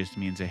banger just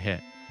means a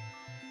hit.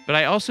 But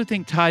I also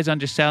think Ty's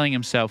underselling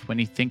himself when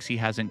he thinks he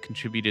hasn't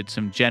contributed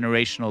some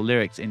generational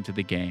lyrics into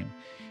the game.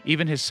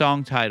 Even his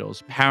song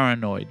titles,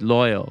 Paranoid,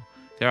 Loyal,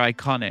 they're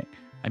iconic.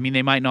 I mean,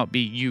 they might not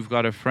be You've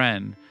Got a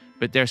Friend,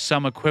 but there's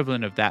some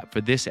equivalent of that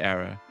for this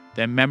era.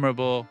 They're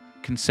memorable,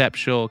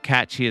 conceptual,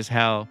 catchy as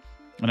hell,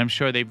 and I'm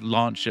sure they've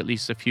launched at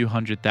least a few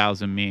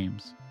 100,000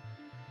 memes.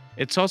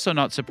 It's also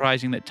not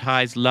surprising that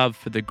Ty's love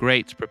for the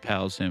greats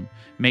propels him,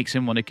 makes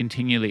him want to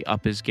continually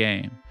up his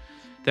game.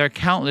 There are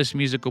countless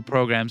musical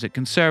programs at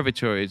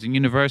conservatories and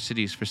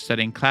universities for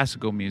studying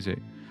classical music.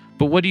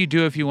 But what do you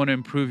do if you want to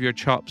improve your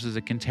chops as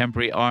a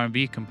contemporary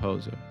R&B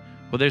composer?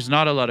 Well, there's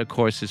not a lot of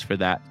courses for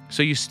that,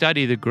 so you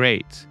study the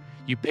greats.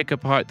 You pick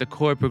apart the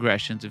chord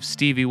progressions of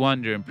Stevie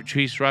Wonder and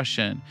Patrice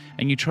Rushen,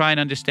 and you try and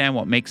understand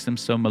what makes them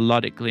so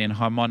melodically and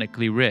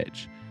harmonically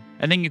rich.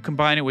 And then you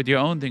combine it with your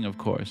own thing, of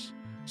course.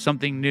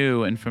 Something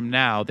new and from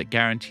now that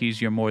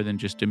guarantees you're more than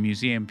just a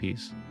museum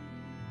piece.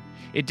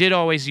 It did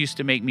always used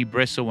to make me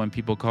bristle when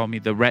people call me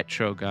the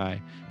retro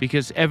guy,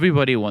 because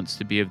everybody wants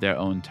to be of their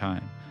own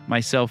time,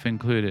 myself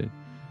included.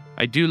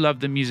 I do love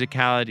the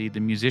musicality, the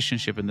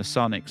musicianship, and the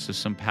sonics of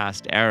some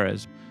past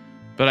eras,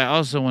 but I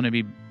also want to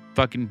be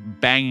fucking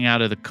banging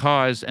out of the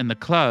cars and the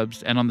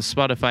clubs and on the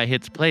Spotify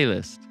hits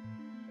playlist.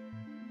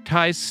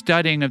 Ty's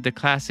studying of the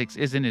classics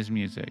isn't his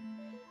music.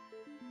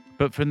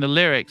 But from the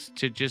lyrics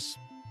to just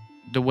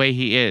the way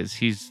he is,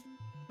 he's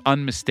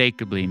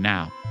unmistakably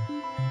now.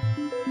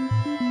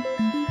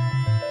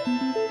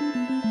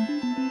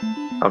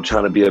 I'm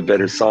trying to be a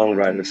better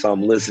songwriter, so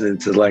I'm listening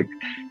to like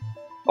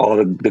all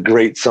the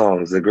great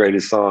songs, the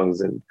greatest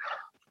songs, and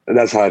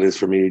that's how it is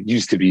for me. It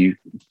used to be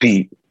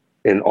beat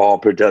in all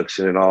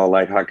production and all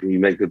like how can you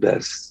make the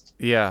best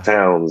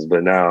sounds,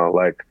 but now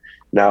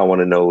I want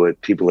to know what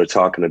people are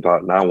talking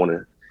about and I want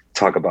to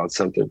talk about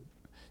something.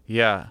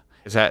 Yeah.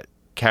 Is that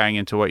carrying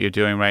into what you're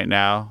doing right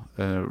now,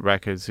 the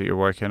records that you're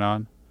working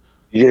on?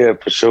 Yeah,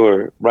 for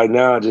sure. Right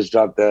now I just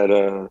dropped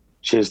that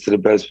Cheers to the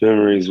Best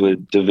Memories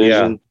with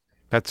Division. Yeah.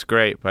 That's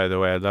great, by the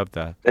way. I love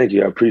that. Thank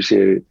you. I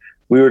appreciate it.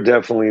 We were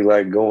definitely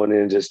like going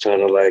in just trying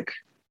to like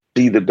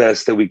be the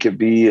best that we could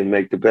be and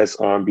make the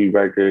best R&B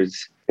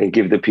records and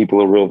give the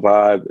people a real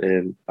vibe.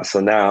 And so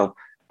now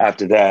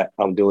after that,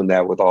 I'm doing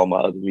that with all my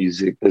other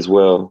music as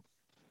well.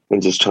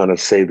 And just trying to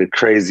say the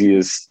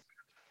craziest,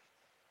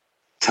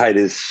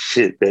 tightest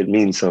shit that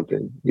means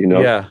something, you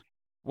know? Yeah.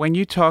 When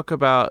you talk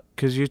about,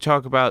 because you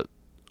talk about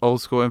old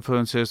school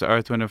influences,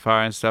 Earth, Wind and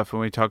Fire and stuff,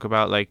 when we talk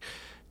about like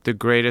the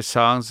greatest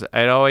songs,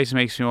 it always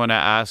makes me want to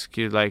ask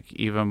you like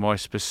even more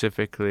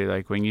specifically,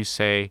 like when you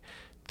say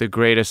the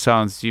greatest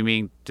songs,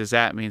 does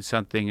that mean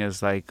something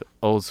as like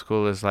old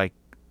school as like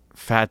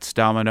Fats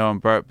Domino and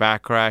Burt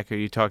Bacharach? Are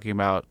you talking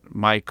about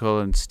Michael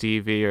and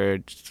Stevie or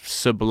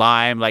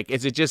Sublime? Like,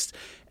 is it just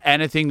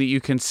anything that you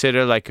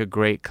consider like a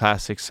great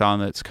classic song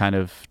that's kind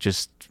of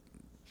just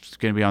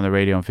going to be on the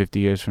radio in 50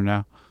 years from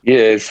now? Yeah,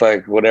 it's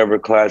like whatever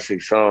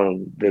classic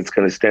song that's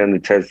going to stand the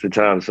test of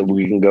time. So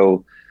we can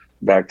go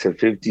back to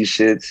 50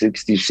 shit,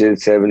 60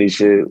 shit, 70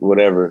 shit,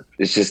 whatever.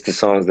 It's just the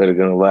songs that are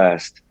going to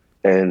last.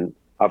 And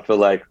I feel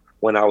like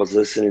when I was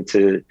listening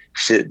to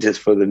shit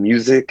just for the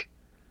music,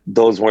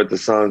 those weren't the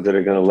songs that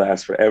are going to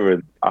last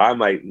forever. I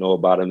might know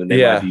about them and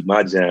they might be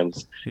my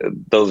jams.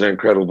 Those are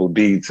incredible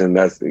beats and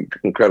that's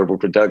incredible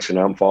production.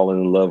 I'm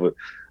falling in love with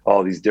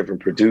all these different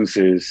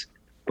producers.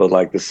 But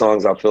like the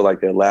songs I feel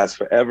like that last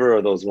forever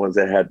are those ones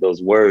that had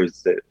those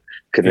words that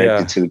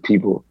connected to the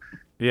people.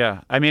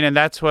 Yeah. I mean, and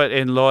that's what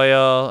in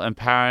Loyal and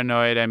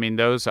Paranoid, I mean,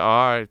 those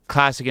are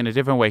classic in a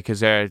different way because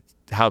they're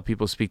how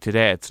people speak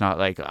today. It's not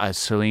like a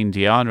Celine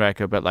Dion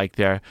record, but like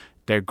they're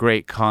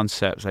great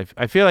concepts.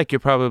 I feel like you're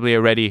probably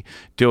already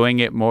doing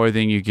it more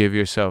than you give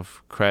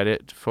yourself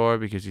credit for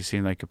because you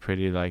seem like a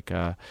pretty like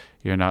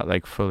you're not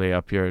like fully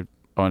up your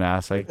own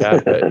ass like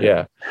that. But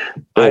yeah.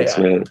 Thanks,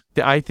 man.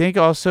 I think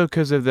also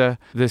because of the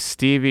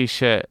Stevie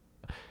shit,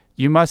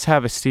 you must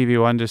have a Stevie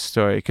Wonder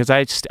story because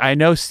I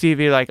know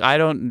Stevie, like I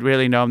don't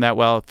really know him that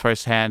well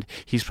firsthand.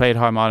 He's played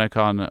harmonica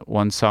on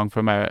one song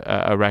from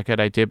a record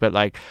I did, but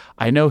like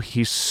I know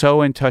he's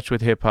so in touch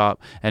with hip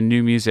hop and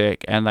new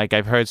music, and like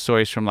I've heard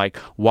stories from like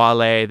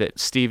Wale that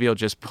Stevie will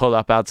just pull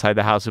up outside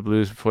the House of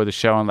Blues before the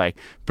show and like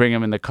bring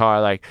him in the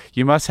car. Like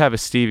you must have a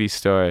Stevie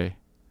story.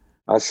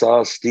 I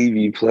saw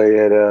Stevie play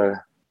at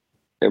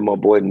my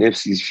boy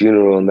Nipsey's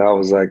funeral, and that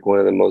was like one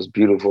of the most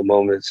beautiful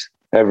moments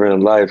ever in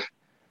life.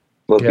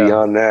 But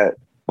beyond that,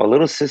 my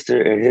little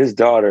sister and his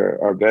daughter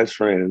are best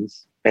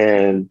friends.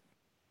 And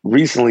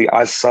recently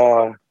I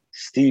saw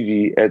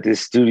Stevie at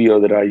this studio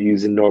that I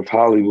use in North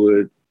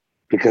Hollywood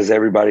because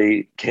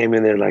everybody came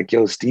in there like,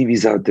 yo,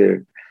 Stevie's out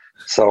there.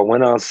 So I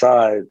went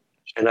outside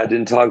and I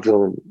didn't talk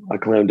to him. I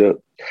climbed up.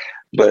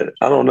 But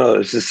I don't know.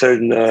 It's just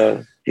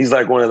certain, he's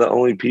like one of the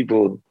only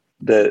people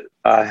that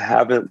I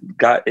haven't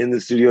got in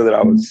the studio that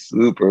I would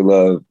super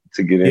love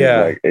to get in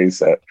like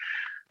ASAP.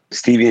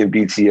 Stevie and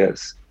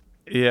BTS.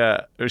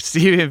 Yeah, or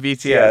Stevie and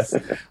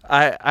BTS.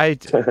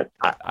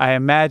 I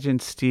imagine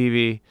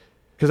Stevie,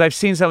 because I've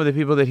seen some of the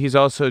people that he's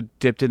also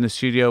dipped in the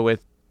studio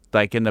with,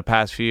 like in the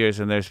past few years,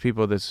 and there's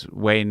people that's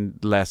way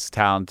less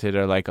talented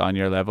or like on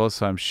your level.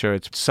 So I'm sure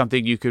it's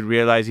something you could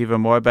realize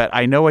even more. But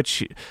I know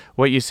what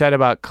you said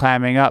about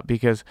clamming up,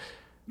 because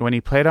when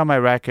he played on my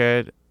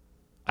record,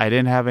 I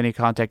didn't have any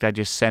contact. I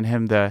just sent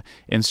him the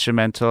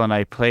instrumental, and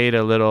I played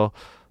a little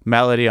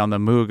melody on the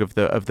Moog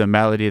of the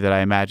melody that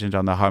I imagined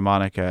on the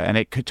harmonica, and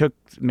it took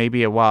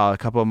maybe a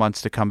couple of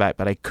months to come back,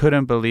 but I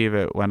couldn't believe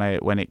it when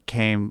it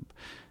came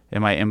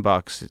in my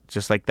inbox,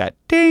 just like that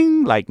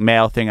ding, like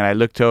mail thing, and I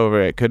looked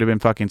over, it could have been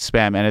fucking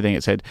spam, anything.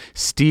 It said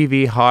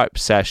Stevie Harp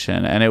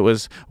Session, and it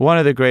was one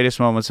of the greatest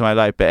moments of my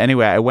life. But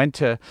anyway, I went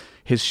to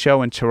his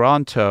show in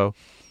Toronto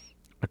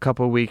a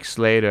couple of weeks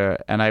later,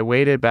 and I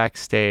waited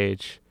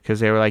backstage because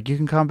they were like, you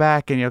can come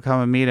back and you'll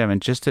come and meet him.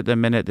 And just at the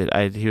minute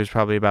that he was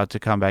probably about to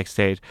come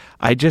backstage,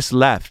 I just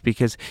left,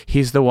 because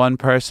he's the one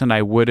person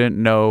I wouldn't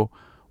know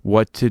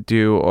what to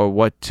do or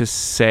what to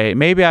say.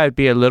 Maybe I'd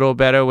be a little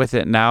better with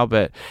it now,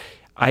 but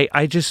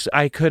I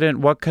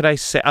couldn't. What could I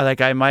say?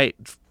 Like, I might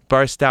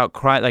burst out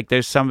crying. Like,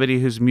 there's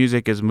somebody whose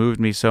music has moved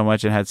me so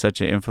much and had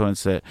such an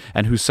influence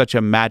and who's such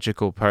a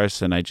magical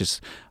person.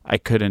 I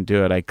couldn't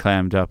do it. I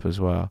clammed up as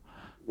well.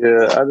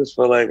 Yeah, I just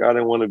felt like I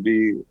didn't want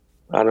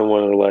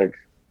to like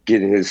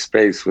get in his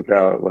space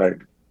without like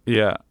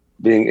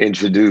being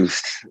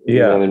introduced. You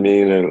know what I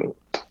mean? And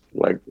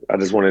like, I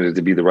just wanted it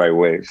to be the right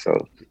way.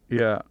 So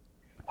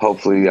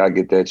hopefully I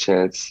get that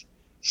chance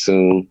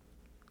soon.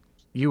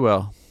 You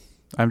will.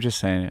 I'm just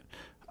saying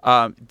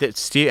it.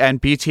 Steve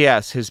and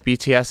BTS, his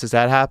BTS, has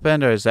that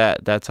happened, or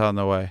that's on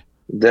the way?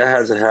 That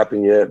hasn't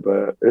happened yet,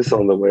 but it's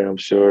on the way, I'm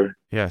sure.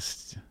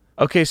 Yes.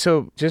 Okay,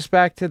 so just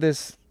back to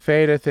this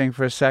Fader thing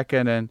for a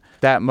second, and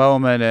that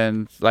moment,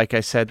 and like I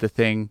said, the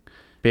thing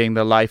being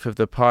the life of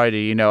the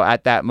party, you know,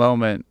 at that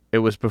moment, it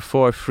was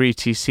before Free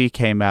TC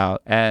came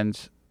out,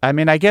 and I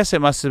mean, I guess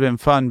it must have been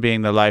fun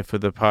being the life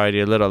of the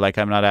party a little. Like,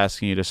 I'm not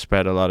asking you to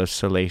spread a lot of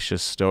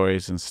salacious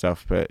stories and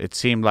stuff, but it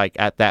seemed like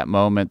at that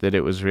moment that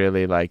it was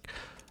really like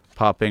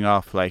popping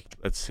off. Like,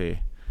 let's see,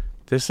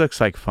 this looks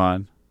like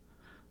fun.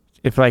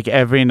 If like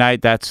every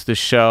night that's the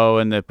show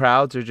and the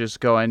crowds are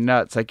just going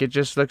nuts, like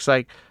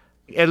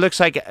it looks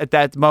like at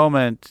that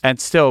moment, and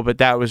still, but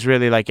that was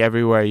really like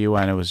everywhere you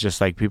went, it was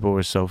just like people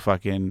were so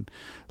fucking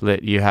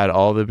lit. You had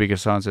all the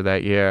biggest songs of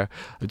that year.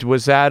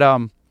 Was that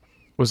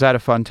a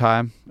fun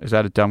time? Is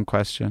that a dumb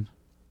question?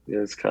 Yeah,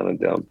 it's kind of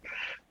dumb.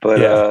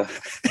 But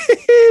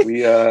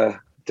we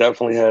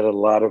definitely had a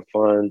lot of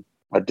fun.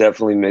 I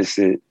definitely miss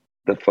it.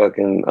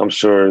 I'm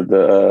sure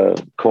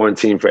the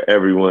quarantine for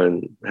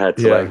everyone had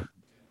to like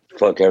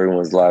fuck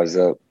everyone's lives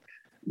up.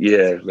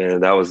 Yeah,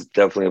 man, that was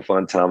definitely a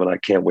fun time, and I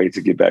can't wait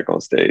to get back on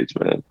stage,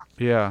 man.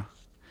 Yeah.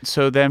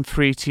 So then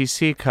Free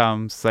TC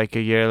comes like a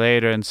year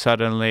later, and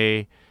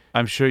suddenly,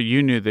 I'm sure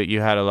you knew that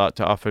you had a lot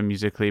to offer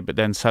musically, but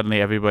then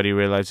suddenly everybody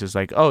realizes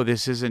like, oh,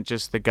 this isn't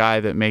just the guy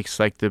that makes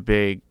like the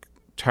big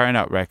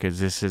turnout records.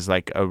 This is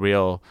like a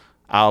real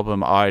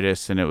album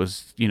artist, and it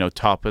was, you know,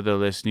 top of the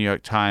list, New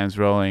York Times,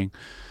 Rolling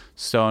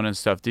Stone and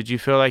stuff. Did you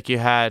feel like you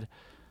had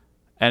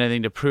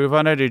anything to prove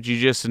on it, or did you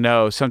just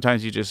know,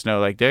 sometimes you just know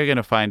like they're going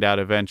to find out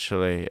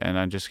eventually, and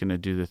I'm just going to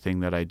do the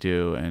thing that I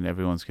do, and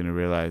everyone's going to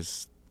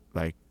realize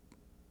like,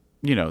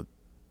 you know,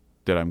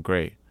 that I'm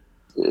great?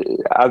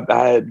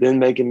 I had been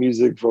making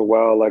music for a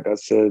while, like I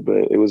said,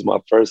 but it was my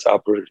first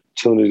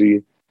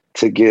opportunity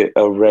to get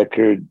a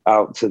record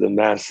out to the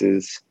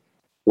masses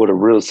with a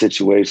real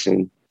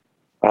situation.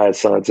 I had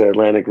signed to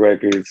Atlantic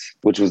Records,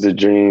 which was a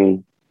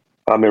dream.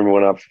 I remember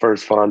when I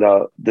first found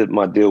out that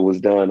my deal was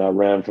done, I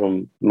ran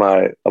from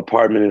my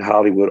apartment in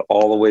Hollywood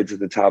all the way to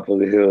the top of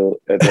the hill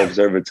at the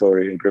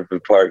observatory in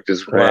Griffith Park,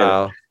 just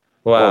ran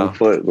on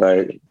foot.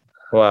 Like,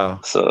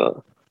 wow.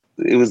 So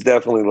it was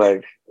definitely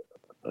like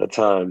a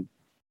time.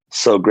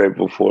 So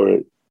grateful for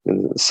it.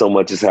 And so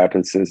much has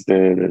happened since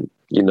then. And,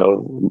 you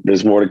know,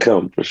 there's more to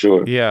come for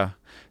sure. Yeah.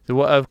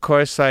 Well, of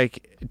course,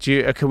 like,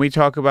 can we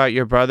talk about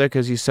your brother?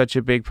 Because he's such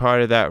a big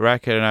part of that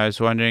record. And I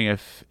was wondering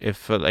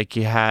if like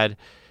you had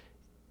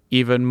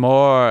even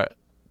more,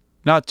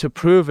 not to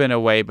prove in a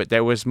way, but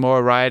there was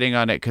more riding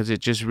on it, because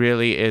it just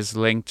really is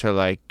linked to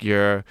like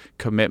your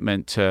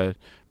commitment to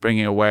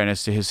bringing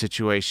awareness to his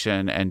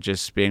situation and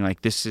just being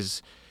like, this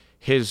is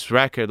his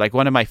record. Like,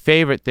 one of my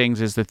favorite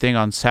things is the thing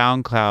on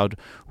SoundCloud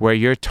where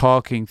you're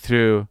telling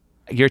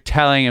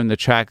him the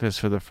track list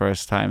for the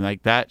first time.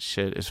 Like, that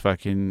shit is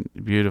fucking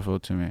beautiful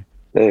to me.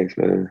 Thanks,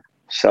 man.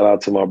 Shout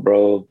out to my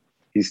bro.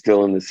 He's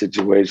still in the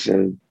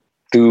situation.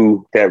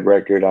 through that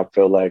record, I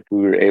feel like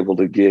we were able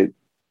to get,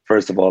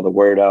 first of all, the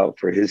word out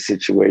for his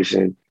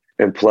situation.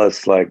 And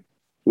plus, like,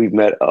 we've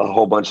met a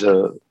whole bunch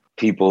of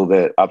people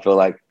that I feel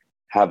like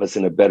have us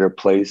in a better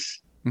place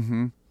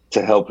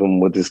to help him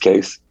with this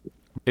case.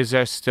 Is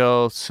there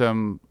still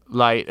some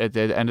light at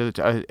the end of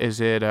the is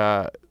it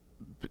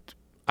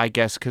I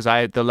guess because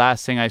the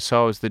last thing I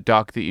saw was the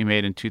doc that you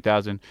made in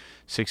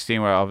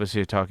 2016, where obviously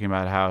you're talking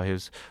about how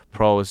his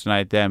parole was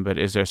denied then, but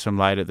is there some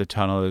light at the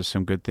tunnel? There's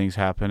some good things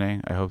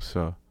happening? I hope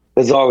so.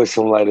 There's always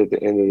some light at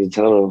the end of the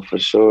tunnel, for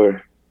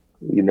sure.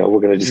 You know,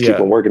 we're going to just keep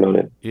on working on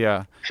it.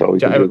 Yeah. So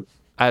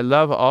I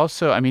love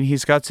also, I mean,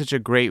 he's got such a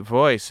great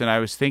voice, and I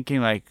was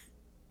thinking, like,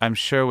 I'm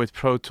sure with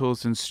Pro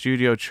Tools and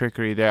studio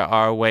trickery, there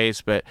are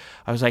ways, but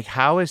I was like,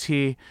 how is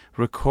he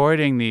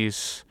recording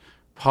these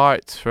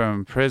parts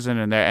from prison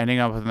and they're ending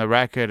up on the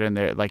record and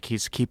they're like,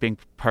 he's keeping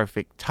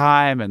perfect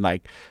time and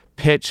like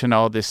pitch and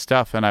all this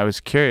stuff. And I was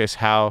curious,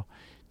 how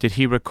did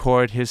he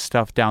record his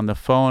stuff down the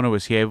phone, or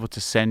was he able to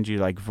send you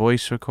like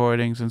voice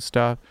recordings and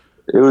stuff?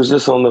 It was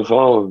just on the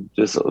phone,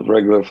 just a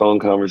regular phone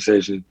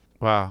conversation.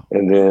 Wow.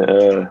 And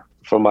then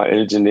from my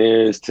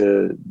engineers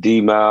to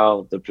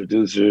D-Mal, the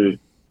producer,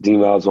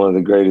 D-Mal is one of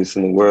the greatest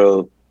in the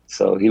world.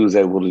 So he was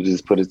able to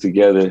just put it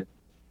together.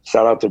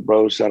 Shout out to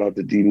Bro, shout out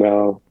to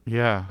D-Mal.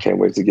 Yeah. Can't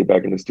wait to get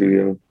back in the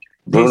studio.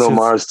 Bruno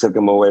Mars took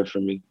him away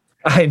from me.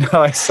 I know,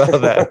 I saw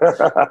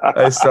that.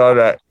 I saw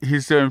that.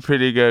 He's doing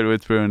pretty good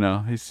with Bruno.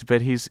 He's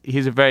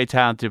a very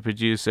talented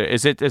producer.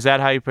 Is that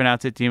how you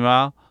pronounce it,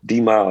 D-Mal?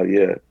 D-Mal,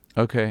 yeah.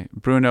 Okay.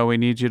 Bruno, we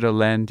need you to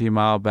lend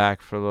D-Mal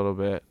back for a little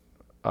bit.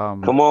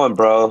 Come on,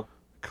 bro.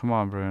 Come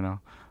on,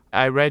 Bruno.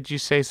 I read you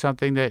say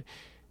something that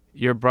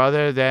your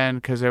brother then,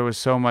 because there was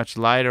so much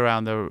light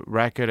around the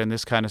record and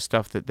this kind of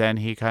stuff, that then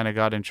he kind of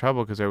got in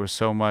trouble because there was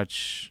so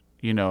much,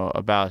 you know,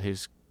 about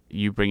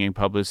you bringing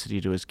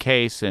publicity to his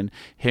case and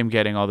him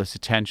getting all this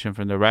attention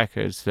from the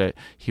records, that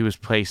he was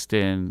placed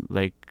in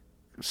like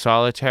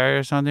solitary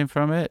or something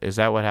from it. Is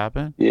that what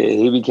happened? Yeah,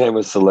 he became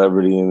a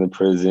celebrity in the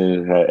prison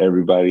and had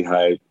everybody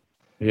hyped.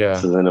 Yeah.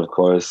 So then, of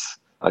course,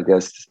 I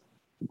guess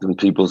the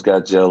peoples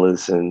got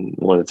jealous and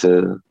wanted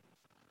to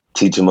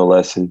teach him a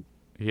lesson.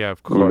 Yeah,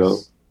 of course. You know?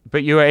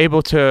 But you were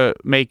able to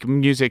make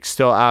music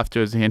still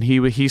afterwards, and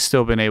he's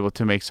still been able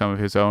to make some of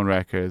his own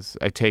records.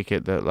 I take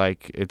it that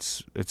like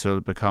it's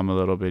become a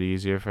little bit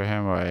easier for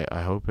him, or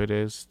I hope it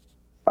is.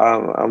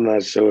 I'm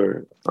not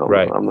sure.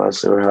 Right. I'm not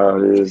sure how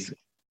it is.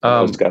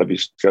 It's got to be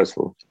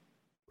stressful.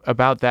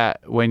 About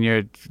that, when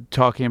you're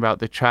talking about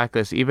the track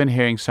list, even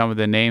hearing some of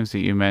the names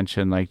that you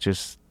mentioned, like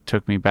just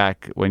took me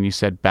back when you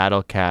said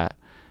Battle Cat.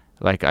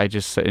 Like I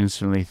just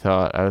instantly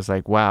thought, I was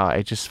like, wow,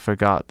 I just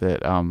forgot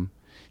that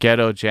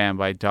Ghetto Jam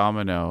by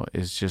Domino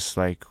is just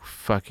like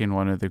fucking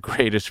one of the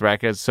greatest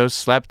records. So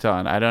slept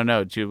on. I don't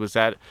know. Was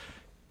that,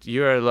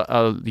 you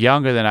were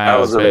younger than I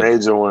was. That was a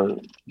major one.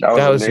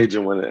 That was a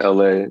major one in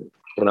LA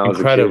when I was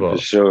incredible. A kid,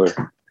 for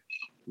sure.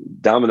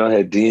 Domino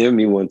had DM'd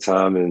me one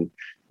time and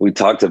we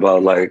talked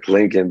about like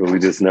linking, but we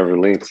just never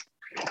linked.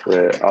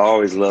 But I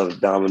always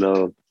loved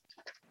Domino,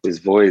 his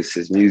voice,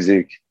 his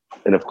music.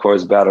 And of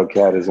course, Battle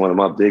Cat is one of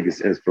my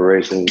biggest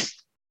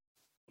inspirations.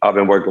 I've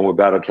been working with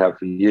Battle Cat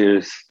for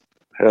years.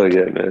 Hell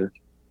yeah, man.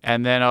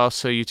 And then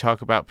also you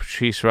talk about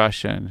Patrice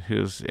Rushen,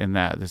 who's in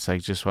that. That's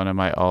like just one of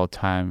my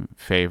all-time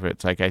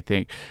favorites. Like I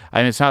mean,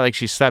 it's not like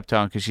she slept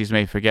on because she's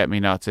made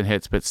Forget-Me-Nots and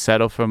hits, but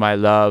Settle for My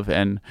Love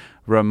and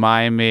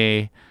Remind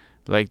Me,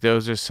 like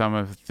those are some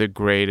of the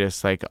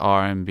greatest like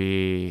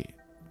R&B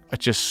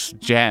just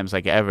jams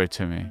like ever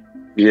to me.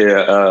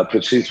 Yeah,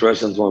 Patrice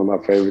Rushen's one of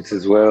my favorites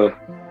as well.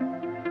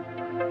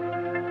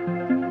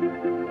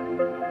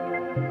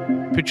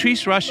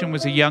 Patrice Rushen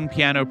was a young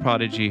piano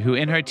prodigy who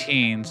in her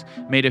teens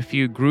made a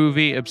few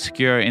groovy,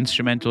 obscure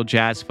instrumental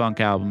jazz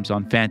funk albums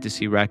on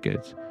Fantasy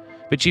Records.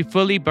 But she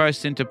fully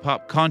burst into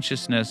pop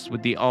consciousness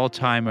with the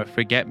all-timer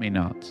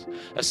Forget-Me-Nots,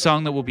 a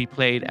song that will be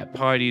played at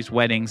parties,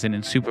 weddings, and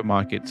in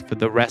supermarkets for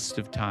the rest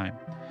of time.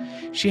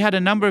 She had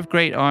a number of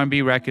great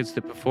R&B records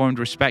that performed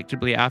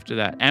respectably after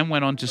that and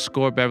went on to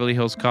score Beverly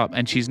Hills Cop,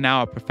 and she's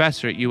now a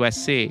professor at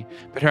USC.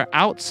 But her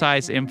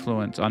outsized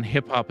influence on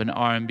hip-hop and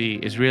R&B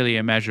is really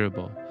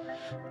immeasurable.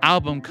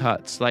 Album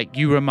cuts like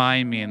You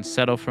Remind Me and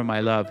Settle for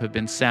My Love have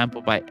been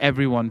sampled by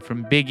everyone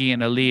from Biggie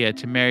and Aaliyah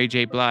to Mary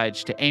J.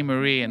 Blige to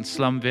A-Marie and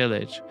Slum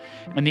Village.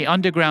 And the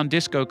underground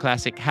disco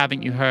classic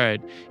Haven't You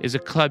Heard is a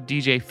club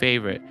DJ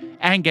favorite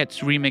and gets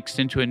remixed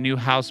into a new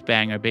house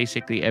banger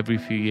basically every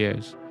few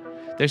years.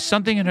 There's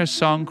something in her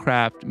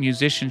songcraft,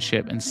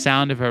 musicianship, and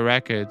sound of her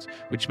records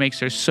which makes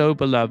her so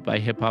beloved by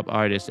hip-hop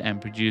artists and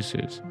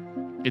producers.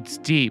 It's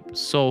deep,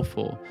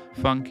 soulful,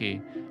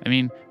 funky. I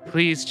mean,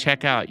 please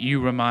check out You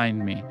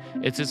Remind Me.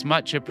 It's as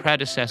much a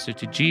predecessor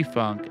to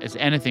G-Funk as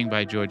anything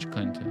by George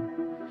Clinton.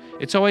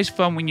 It's always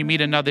fun when you meet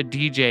another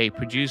DJ,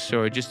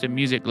 producer, or just a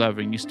music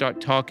lover and you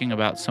start talking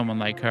about someone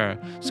like her,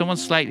 someone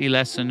slightly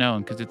lesser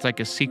known because it's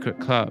like a secret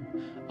club.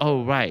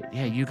 Oh, right,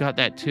 yeah, you got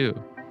that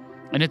too.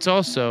 And it's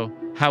also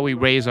how we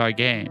raise our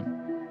game,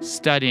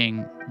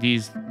 studying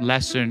these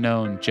lesser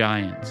known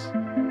giants.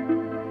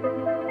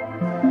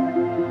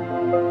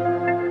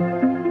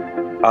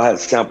 I had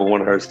sampled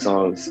one of her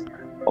songs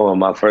on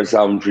my first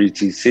album,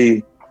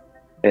 3TC.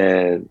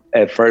 And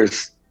at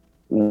first,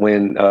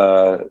 when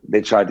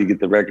they tried to get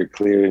the record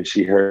cleared and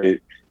she heard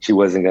it, she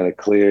wasn't going to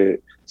clear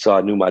it. So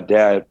I knew my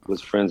dad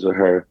was friends with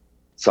her.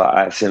 So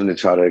I asked him to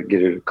try to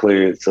get her to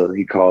clear it. So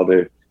he called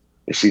her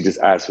and she just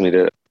asked me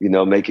to,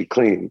 make it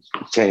clean,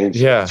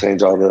 change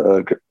all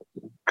the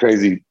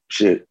crazy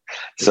shit.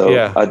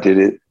 So I did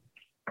it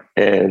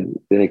and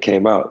then it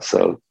came out.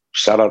 So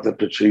shout out to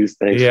Patrice.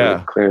 Thanks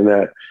for clearing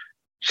that.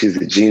 She's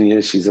a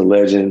genius. She's a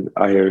legend.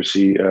 I hear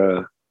she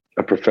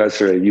a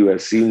professor at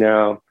USC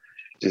now,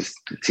 just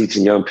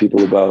teaching young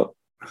people about,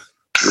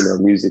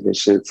 music and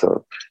shit.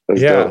 So that's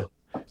dope.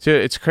 So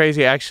it's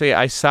crazy. Actually,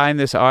 I signed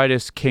this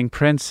artist, King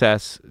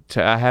Princess,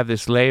 I have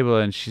this label,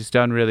 and she's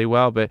done really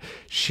well, but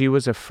she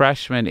was a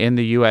freshman in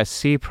the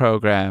USC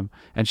program,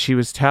 and she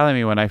was telling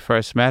me when I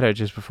first met her,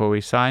 just before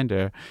we signed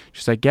her,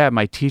 she's like, yeah,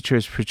 my teacher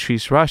is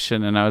Patrice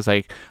Rushen. And I was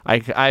like,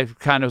 I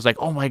kind of was like,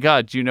 oh my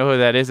God, do you know who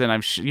that is?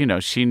 And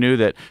she knew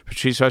that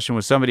Patrice Rushen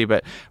was somebody,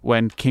 but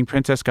when King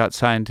Princess got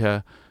signed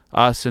to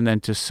us and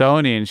then to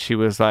Sony, and she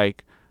was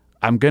like,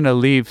 I'm going to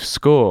leave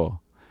school.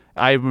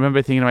 I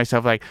remember thinking to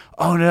myself, like,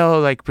 oh no,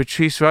 like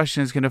Patrice Rushen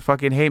is going to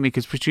fucking hate me,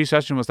 because Patrice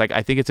Rushen was like,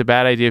 I think it's a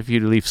bad idea for you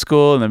to leave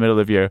school in the middle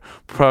of your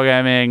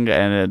programming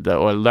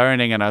or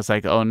learning. And I was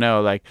like, oh no,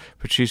 like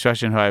Patrice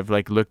Rushen, who I've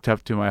like looked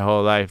up to my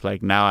whole life,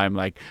 like now I'm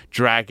like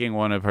dragging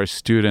one of her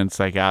students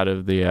like out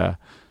of the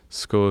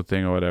school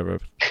thing or whatever.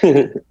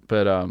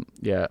 But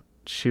yeah,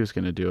 she was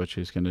going to do what she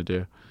was going to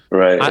do.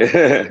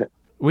 Right.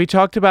 We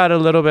talked about it a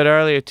little bit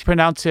earlier. To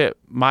pronounce it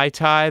Mai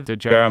Tai, the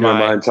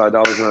Jeremiah. Mai Tai,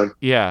 Dolla.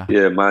 Yeah.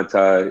 Yeah, Mai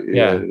Tai.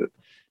 Yeah.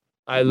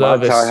 I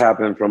love it. Mai Tai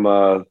happened from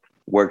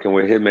working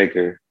with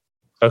Hitmaker.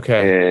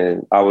 Okay.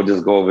 And I would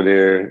just go over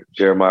there.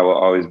 Jeremiah would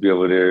always be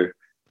over there.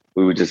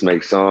 We would just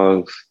make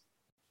songs.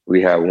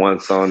 We had one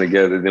song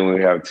together, then we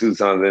would have two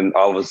songs. Then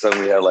all of a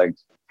sudden we had like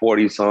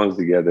 40 songs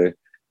together.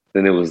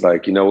 Then it was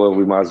like, you know what,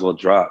 we might as well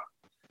drop.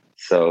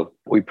 So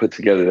we put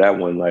together that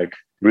one like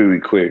really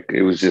quick.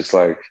 It was just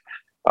like,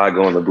 I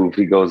go in the booth,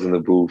 he goes in the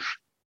booth,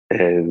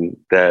 and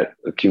that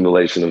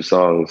accumulation of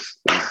songs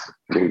is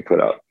what we put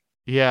out.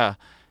 Yeah,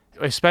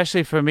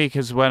 especially for me,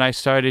 because when I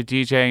started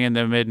DJing in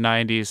the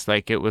mid-'90s,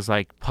 like it was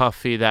like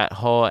Puffy, that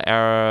whole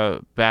era,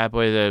 Bad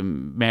Boy, the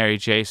Mary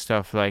J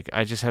stuff. Like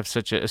I just have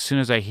as soon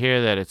as I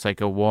hear that, it's like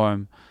a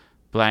warm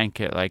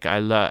blanket. Like I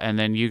love, and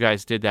then you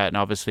guys did that and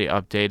obviously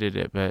updated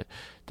it, but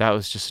that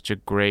was just such a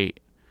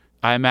great,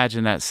 I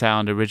imagine that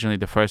sound originally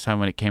the first time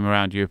when it came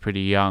around, you were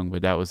pretty young,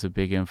 but that was a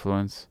big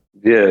influence.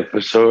 Yeah, for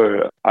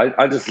sure.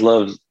 I just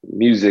love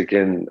music,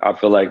 and I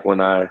feel like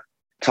when I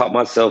taught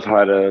myself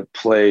how to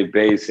play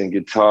bass and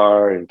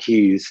guitar and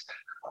keys,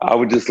 I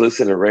would just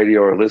listen to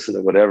radio or listen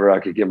to whatever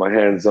I could get my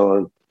hands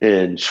on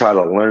and try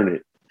to learn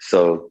it.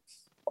 So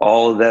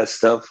all of that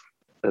stuff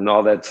and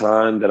all that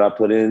time that I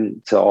put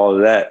into all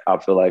of that, I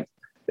feel like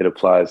it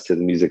applies to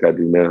the music I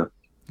do now.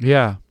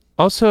 Yeah.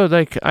 Also,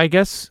 like, I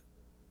guess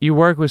you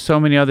work with so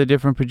many other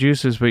different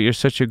producers, but you're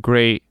such a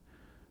great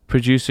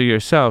producer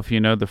yourself.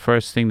 The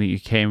first thing that you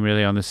came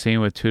really on the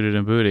scene with Toot It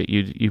and Boot It,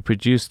 you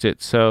produced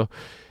it. So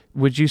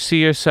would you see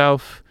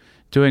yourself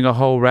doing a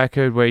whole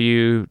record where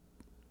you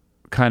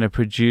kind of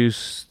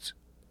produced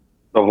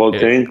the whole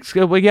thing?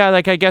 Well, yeah,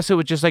 like I guess it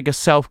was just like a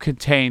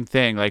self-contained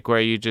thing, like where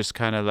you just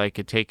kind of like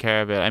could take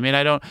care of it. I mean,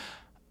 I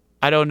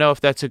don't know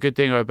if that's a good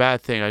thing or a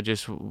bad thing.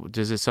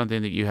 Is it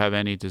something that you have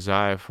any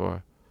desire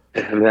for?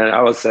 Man,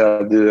 I would say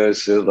I do that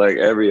shit like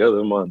every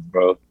other month,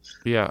 bro.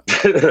 Yeah.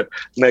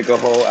 Make a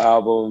whole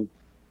album,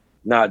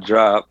 not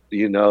drop,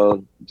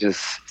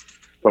 just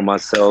for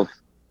myself.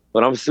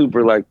 But I'm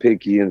super like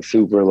picky and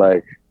super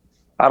like,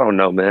 I don't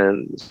know,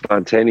 man.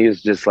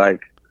 Spontaneous, just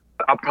like,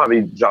 I'll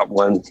probably drop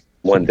one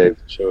day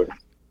for sure.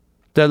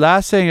 The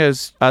last thing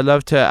is I'd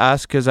love to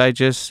ask,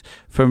 because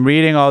from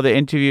reading all the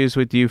interviews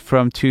with you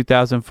from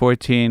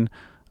 2014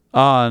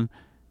 on,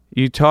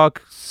 you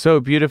talk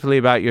so beautifully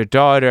about your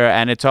daughter,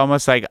 and it's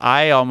almost like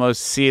I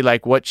almost see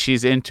like what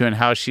she's into and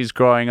how she's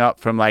growing up,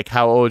 from like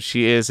how old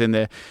she is in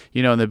the,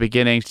 in the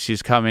beginning,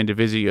 she's coming to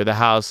visit you at the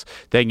house.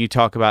 Then you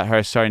talk about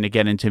her starting to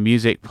get into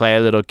music, play a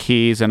little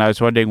keys. And I was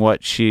wondering where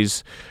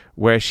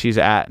she's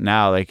at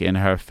now, like in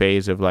her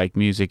phase of like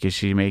music. Is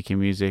she making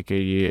music?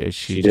 Is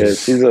she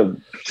just... Yeah,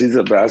 she's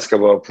a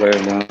basketball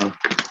player now.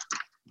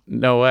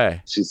 No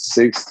way. She's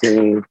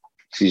 16.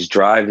 She's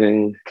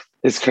driving.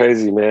 It's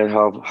crazy, man,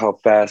 how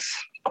fast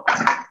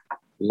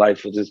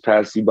life will just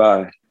pass you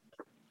by,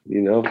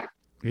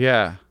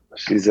 Yeah.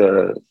 She's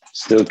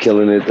still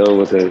killing it, though,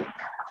 with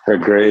her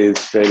grades,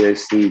 straight A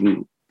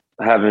student.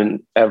 I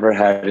haven't ever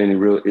had any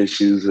real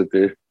issues with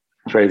her,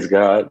 praise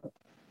God.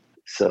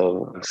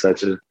 So I'm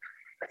such a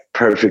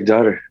perfect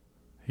daughter.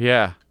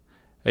 Yeah.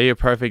 Are you a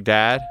perfect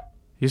dad?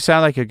 You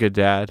sound like a good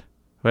dad.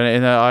 When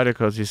in the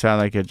articles, you sound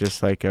like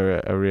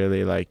a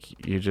really,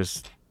 like,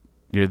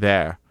 you're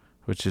there,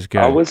 which is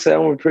good. I would say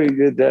I'm a pretty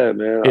good dad,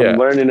 man. Yeah. I'm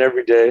learning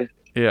every day.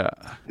 Yeah.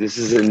 This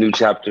is a new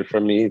chapter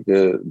for me,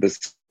 the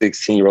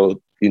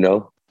 16-year-old,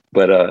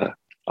 but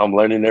I'm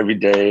learning every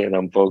day and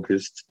I'm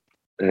focused.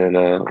 and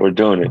we're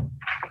doing it.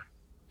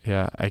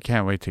 Yeah, I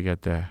can't wait to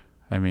get there.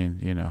 I mean,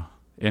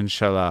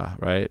 inshallah,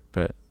 right?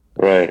 But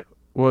right.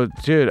 Well,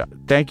 dude,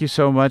 thank you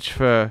so much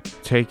for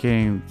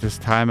taking this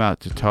time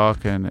out to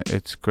talk, and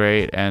it's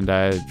great. And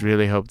I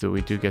really hope that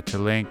we do get to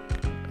link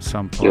at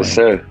some point. Yes,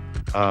 sir.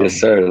 Yes,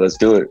 sir. Let's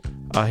do it.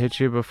 I'll hit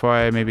you before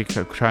I maybe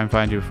try and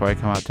find you before I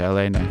come out to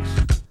LA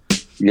next.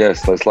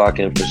 Yes, let's lock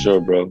in for sure,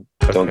 bro.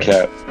 Okay. Don't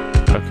cap.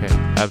 Okay,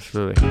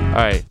 absolutely. All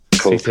right.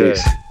 Cool.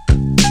 Peace.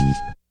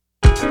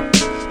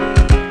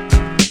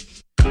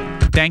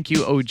 Thank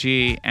you, OG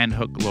and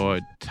Hook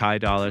Lord, Ty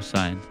Dolla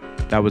 $ign.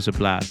 That was a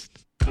blast.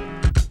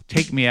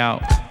 Take me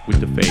out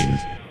with the Fader.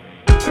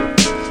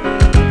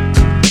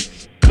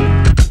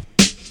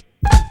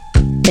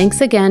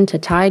 Thanks again to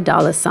Ty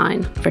Dolla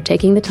 $ign for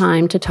taking the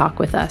time to talk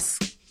with us.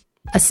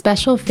 A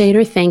special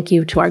Fader thank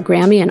you to our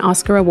Grammy and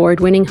Oscar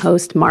Award-winning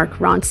host, Mark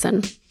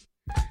Ronson.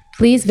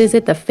 Please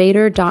visit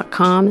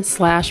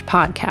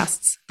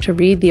thefader.com/podcasts to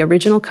read the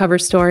original cover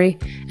story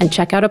and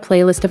check out a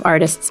playlist of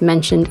artists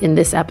mentioned in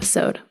this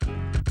episode.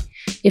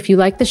 If you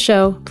like the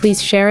show,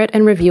 please share it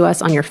and review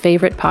us on your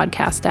favorite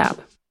podcast app.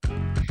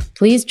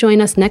 Please join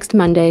us next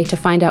Monday to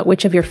find out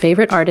which of your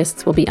favorite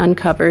artists will be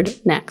uncovered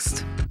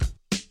next.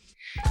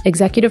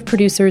 Executive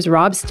producers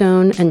Rob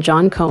Stone and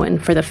John Cohen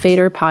for the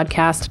Fader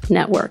Podcast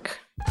Network.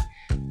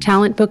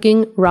 Talent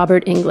booking,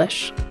 Robert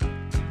English.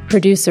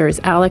 Producers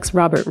Alex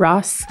Robert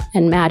Ross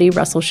and Maddie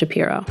Russell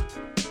Shapiro.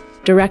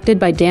 Directed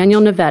by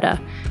Daniel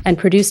Navetta and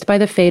produced by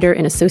the Fader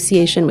in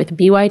association with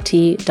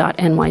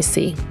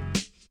BYT.NYC.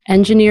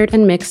 Engineered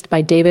and mixed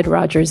by David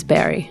Rogers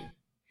Barry.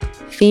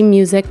 Theme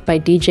music by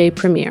DJ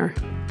Premier.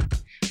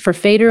 For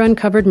Fader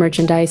Uncovered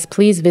merchandise,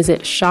 please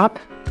visit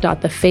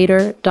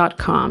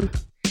shop.thefader.com.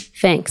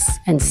 Thanks,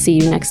 and see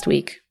you next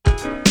week.